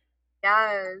here.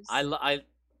 Yes.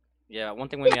 Yeah. One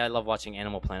thing with me, I love watching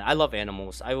Animal Planet. I love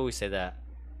animals. I always say that,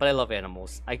 but I love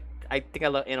animals. I think I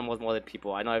love animals more than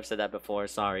people. I know I've said that before.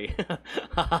 Sorry.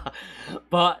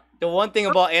 But the one thing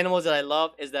about animals that I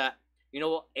love is that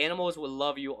animals will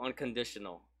love you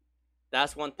unconditional.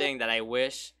 That's one thing that I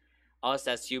wish us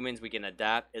as humans we can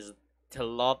adapt is to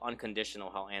love unconditional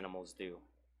how animals do.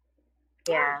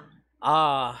 Yeah.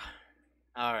 All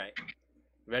right.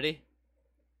 Ready?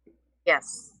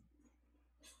 Yes.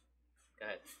 Go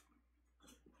ahead.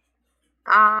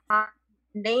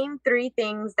 Name 3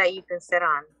 things that you can sit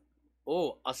on.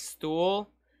 Oh, a stool,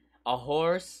 a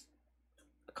horse,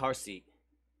 a car seat.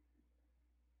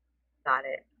 Got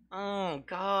it. Oh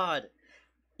God.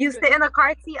 You sit in a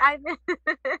car seat, Ivan?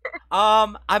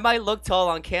 I might look tall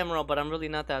on camera, but I'm really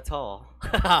not that tall.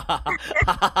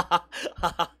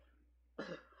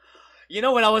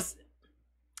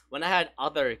 When I had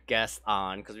other guests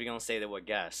on, because we're gonna say they were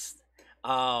guests.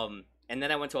 And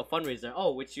then I went to a fundraiser.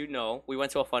 Oh, which we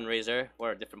went to a fundraiser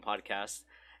or a different podcast.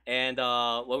 And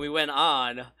when we went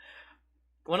on,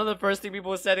 one of the first things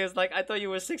people said is like, "I thought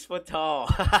you were 6 foot tall."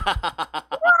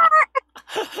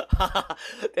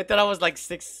 They thought I was like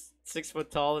 6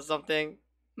 foot tall or something.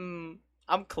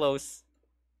 I'm close.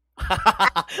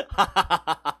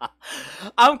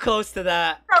 I'm close to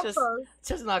that. So close.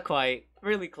 Just not quite.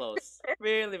 Really close.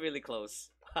 Really, really close.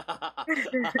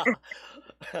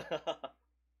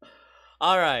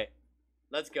 All right,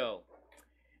 let's go.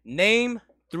 Name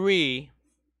 3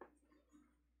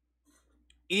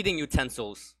 eating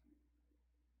utensils.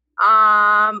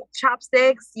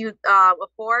 Chopsticks, a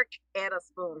fork, and a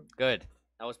spoon. Good.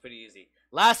 That was pretty easy.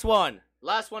 Last one.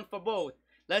 Last one for both.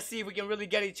 Let's see if we can really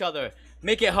get each other.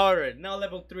 Make it harder. Now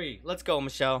level 3. Let's go,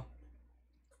 Michelle.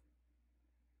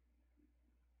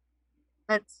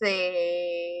 Let's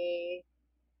see.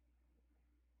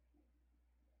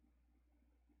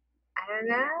 I don't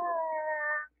know.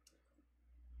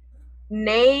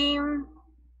 Name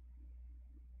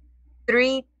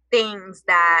 3 things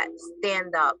that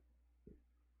stand up.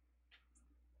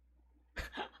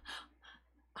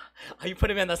 Are you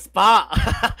putting me on the spot?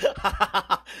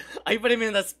 Are you putting me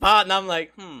on the spot? And I'm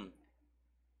like,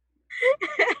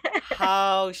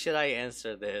 how should I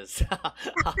answer this?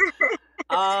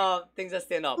 Things that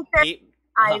stand up.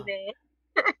 Ivan.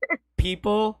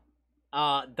 People,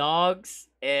 dogs,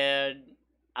 and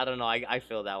I don't know. I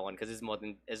feel that one because it's more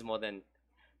than.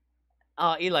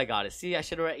 Eli got it. See, I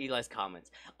should have read Eli's comments.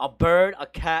 A bird, a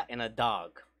cat, and a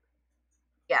dog.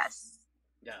 Yes.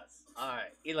 Yes. All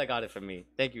right. Eli got it for me.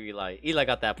 Thank you, Eli. Eli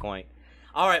got that point.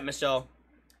 All right, Michelle.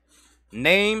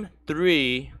 Name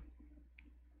 3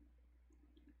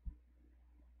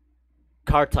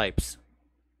 car types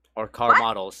or car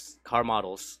models. Car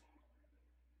models.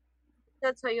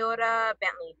 The Toyota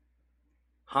Bentley.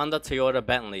 Honda, Toyota,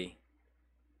 Bentley.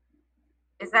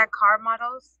 Is that car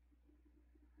models?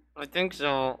 I think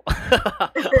so. A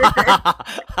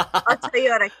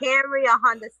Toyota Camry, a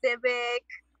Honda Civic,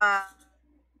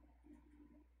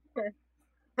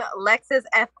 Lexus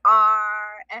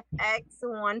FR, FX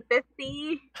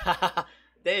 150.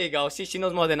 There you go. She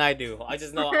knows more than I do. I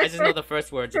just know the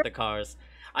first words of the cars.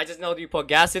 I just know you put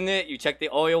gas in it, you check the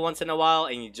oil once in a while,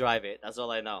 and you drive it. That's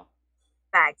all I know.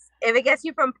 Facts. If it gets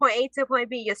you from point A to point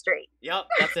B, you're straight. Yep,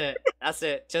 that's it. That's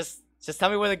it. Just tell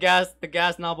me where the gas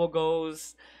nozzle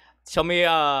goes. Tell me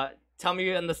on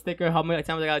the sticker how many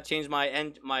times I gotta change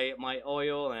my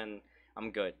oil, and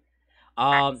I'm good.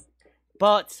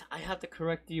 But I have to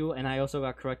correct you, and I also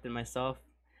got corrected myself.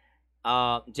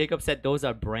 Jacob said those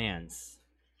are brands,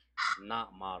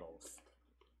 not models.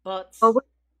 But what do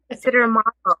you consider a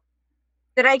model?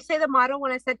 Did I say the model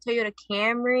when I said Toyota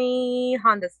Camry,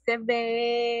 Honda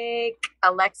Civic,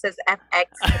 a Lexus FX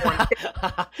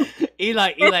 150?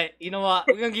 Eli, you know what?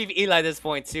 We're gonna give Eli this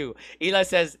point too. Eli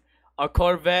says a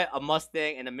Corvette, a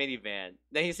Mustang, and a minivan.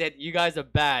 Then he said, "You guys are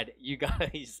bad. You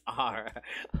guys are."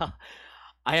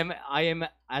 I am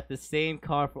at the same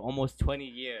car for almost 20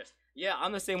 years. Yeah,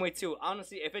 I'm the same way too.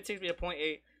 Honestly, if it takes me to point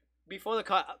A, before the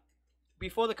car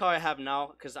I have now,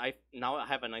 because I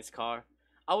have a nice car.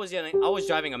 I was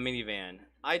driving a minivan.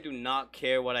 I do not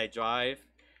care what I drive.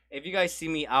 If you guys see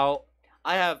me out,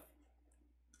 I have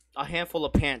a handful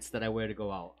of pants that I wear to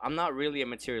go out. I'm not really a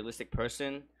materialistic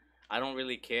person. I don't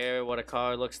really care what a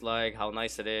car looks like, how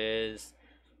nice it is.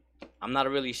 I'm not a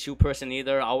really shoe person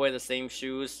either. I'll wear the same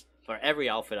shoes for every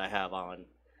outfit I have on.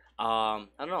 I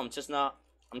don't know. I'm just not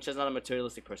a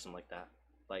materialistic person like that.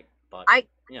 Like, but I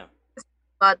yeah.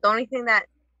 But the only thing that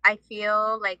I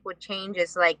feel like would change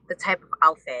is like the type of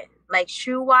outfit. Like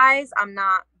shoe wise, I'm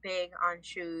not big on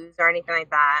shoes or anything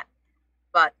like that.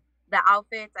 But the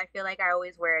outfits, I feel like I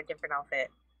always wear a different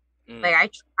outfit. Like I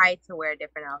try to wear a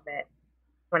different outfit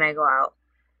when I go out.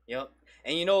 Yep.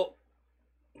 And you know,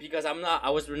 because I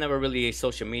was never really a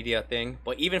social media thing,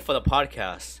 but even for the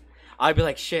podcast, I'd be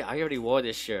like, shit, I already wore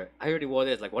this shirt. I already wore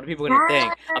this. Like, what are people gonna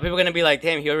think? Are people gonna be like,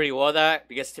 damn, he already wore that?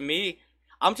 Because to me,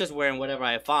 I'm just wearing whatever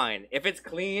I find. If it's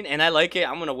clean and I like it,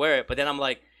 I'm gonna wear it. But then I'm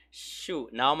like,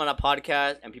 shoot, now I'm on a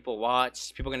podcast and people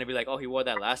watch. People are gonna be like, oh, he wore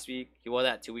that last week. He wore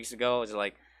that 2 weeks ago. It's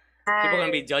like people are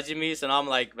gonna be judging me, so now I'm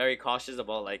like very cautious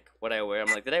about like what I wear.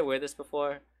 I'm like, did I wear this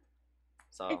before?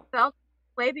 So it felt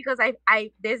way because I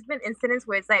there's been incidents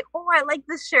where it's like, oh, I like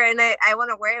this shirt and I want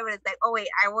to wear it, but it's like, oh wait,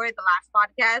 I wore it the last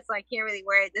podcast, so I can't really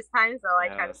wear it this time. So I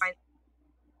try to find.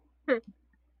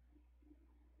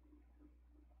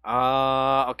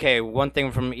 Okay, one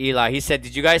thing from Eli. He said,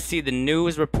 "Did you guys see the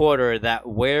news reporter that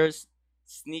wears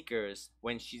sneakers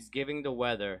when she's giving the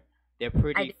weather? They're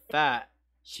pretty fat.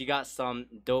 She got some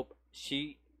dope.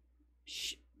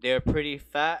 They're pretty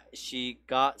fat. She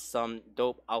got some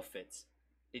dope outfits.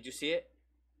 Did you see it?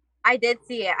 I did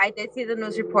see it. I did see the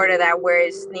news reporter that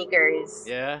wears sneakers.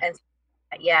 Yeah. And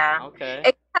yeah. Okay.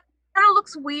 It kind of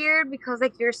looks weird because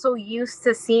like you're so used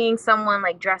to seeing someone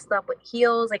like dressed up with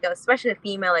heels, like especially a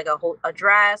female, like a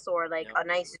dress or like a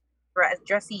nice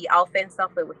dressy outfit and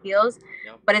stuff with heels.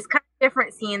 Yep. But it's kind of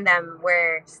different seeing them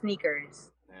wear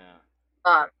sneakers. Yeah.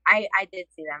 I did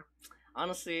see them.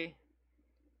 Honestly,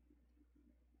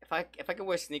 if I could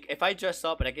wear if I dress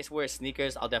up and I guess wear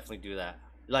sneakers, I'll definitely do that.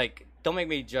 Like, don't make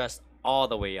me dress all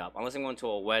the way up unless I'm going to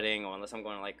a wedding or unless I'm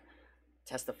going to like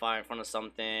testify in front of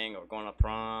something or going to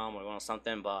prom or going to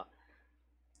something. But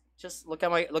just look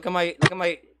at my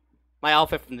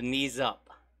outfit from the knees up.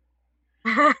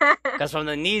 Because from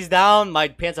the knees down, my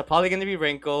pants are probably gonna be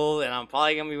wrinkled, and I'm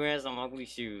probably gonna be wearing some ugly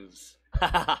shoes.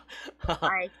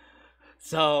 Alright.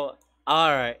 So,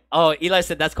 all right. Oh, Eli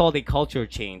said that's called a culture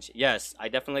change. Yes, I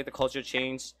definitely like the culture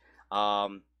change.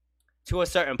 To a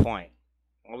certain point.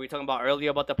 What we were talking about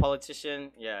earlier about the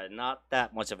politician, yeah, not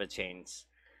that much of a change.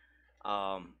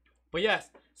 But yes,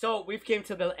 so we've came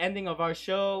to the ending of our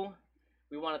show.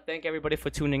 We want to thank everybody for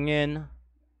tuning in.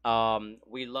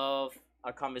 We love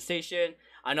our conversation.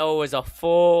 I know it was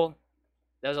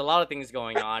there's a lot of things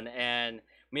going on, and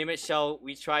me and Michelle,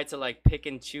 we tried to like pick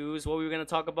and choose what we were gonna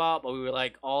talk about, but we were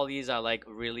like, all these are like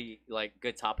really like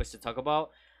good topics to talk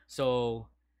about. So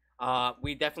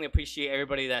we definitely appreciate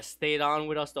everybody that stayed on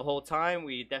with us the whole time.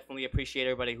 We definitely appreciate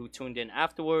everybody who tuned in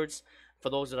afterwards. For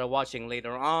those that are watching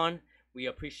later on, we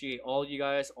appreciate all you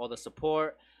guys, all the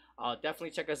support.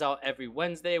 Definitely check us out every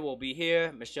Wednesday. We'll be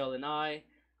here, Michelle and I.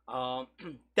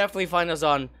 Definitely find us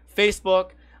on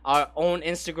Facebook, our own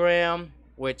Instagram,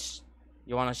 which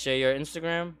you want to share your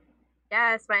Instagram?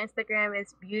 Yes, my Instagram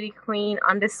is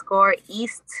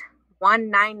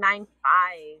beautyqueen_east1995.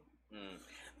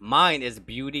 Mine is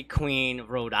Beauty Queen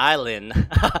Rhode Island.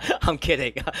 I'm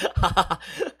kidding.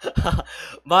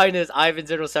 Mine is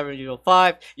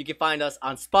Ivan0705. You can find us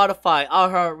on Spotify,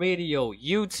 iHeartRadio,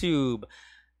 YouTube,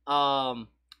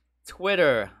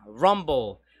 Twitter,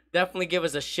 Rumble. Definitely give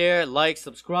us a share, like,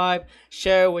 subscribe,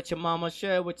 share it with your mama,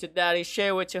 share it with your daddy, share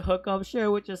it with your hookup, share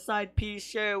it with your side piece,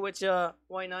 share it with your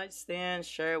why not stand,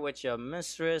 share it with your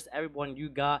mistress, everyone you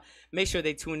got. Make sure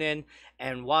they tune in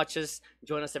and watch us.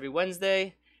 Join us every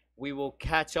Wednesday. We will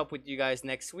catch up with you guys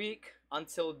next week.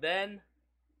 Until then,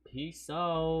 peace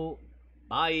out.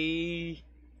 Bye.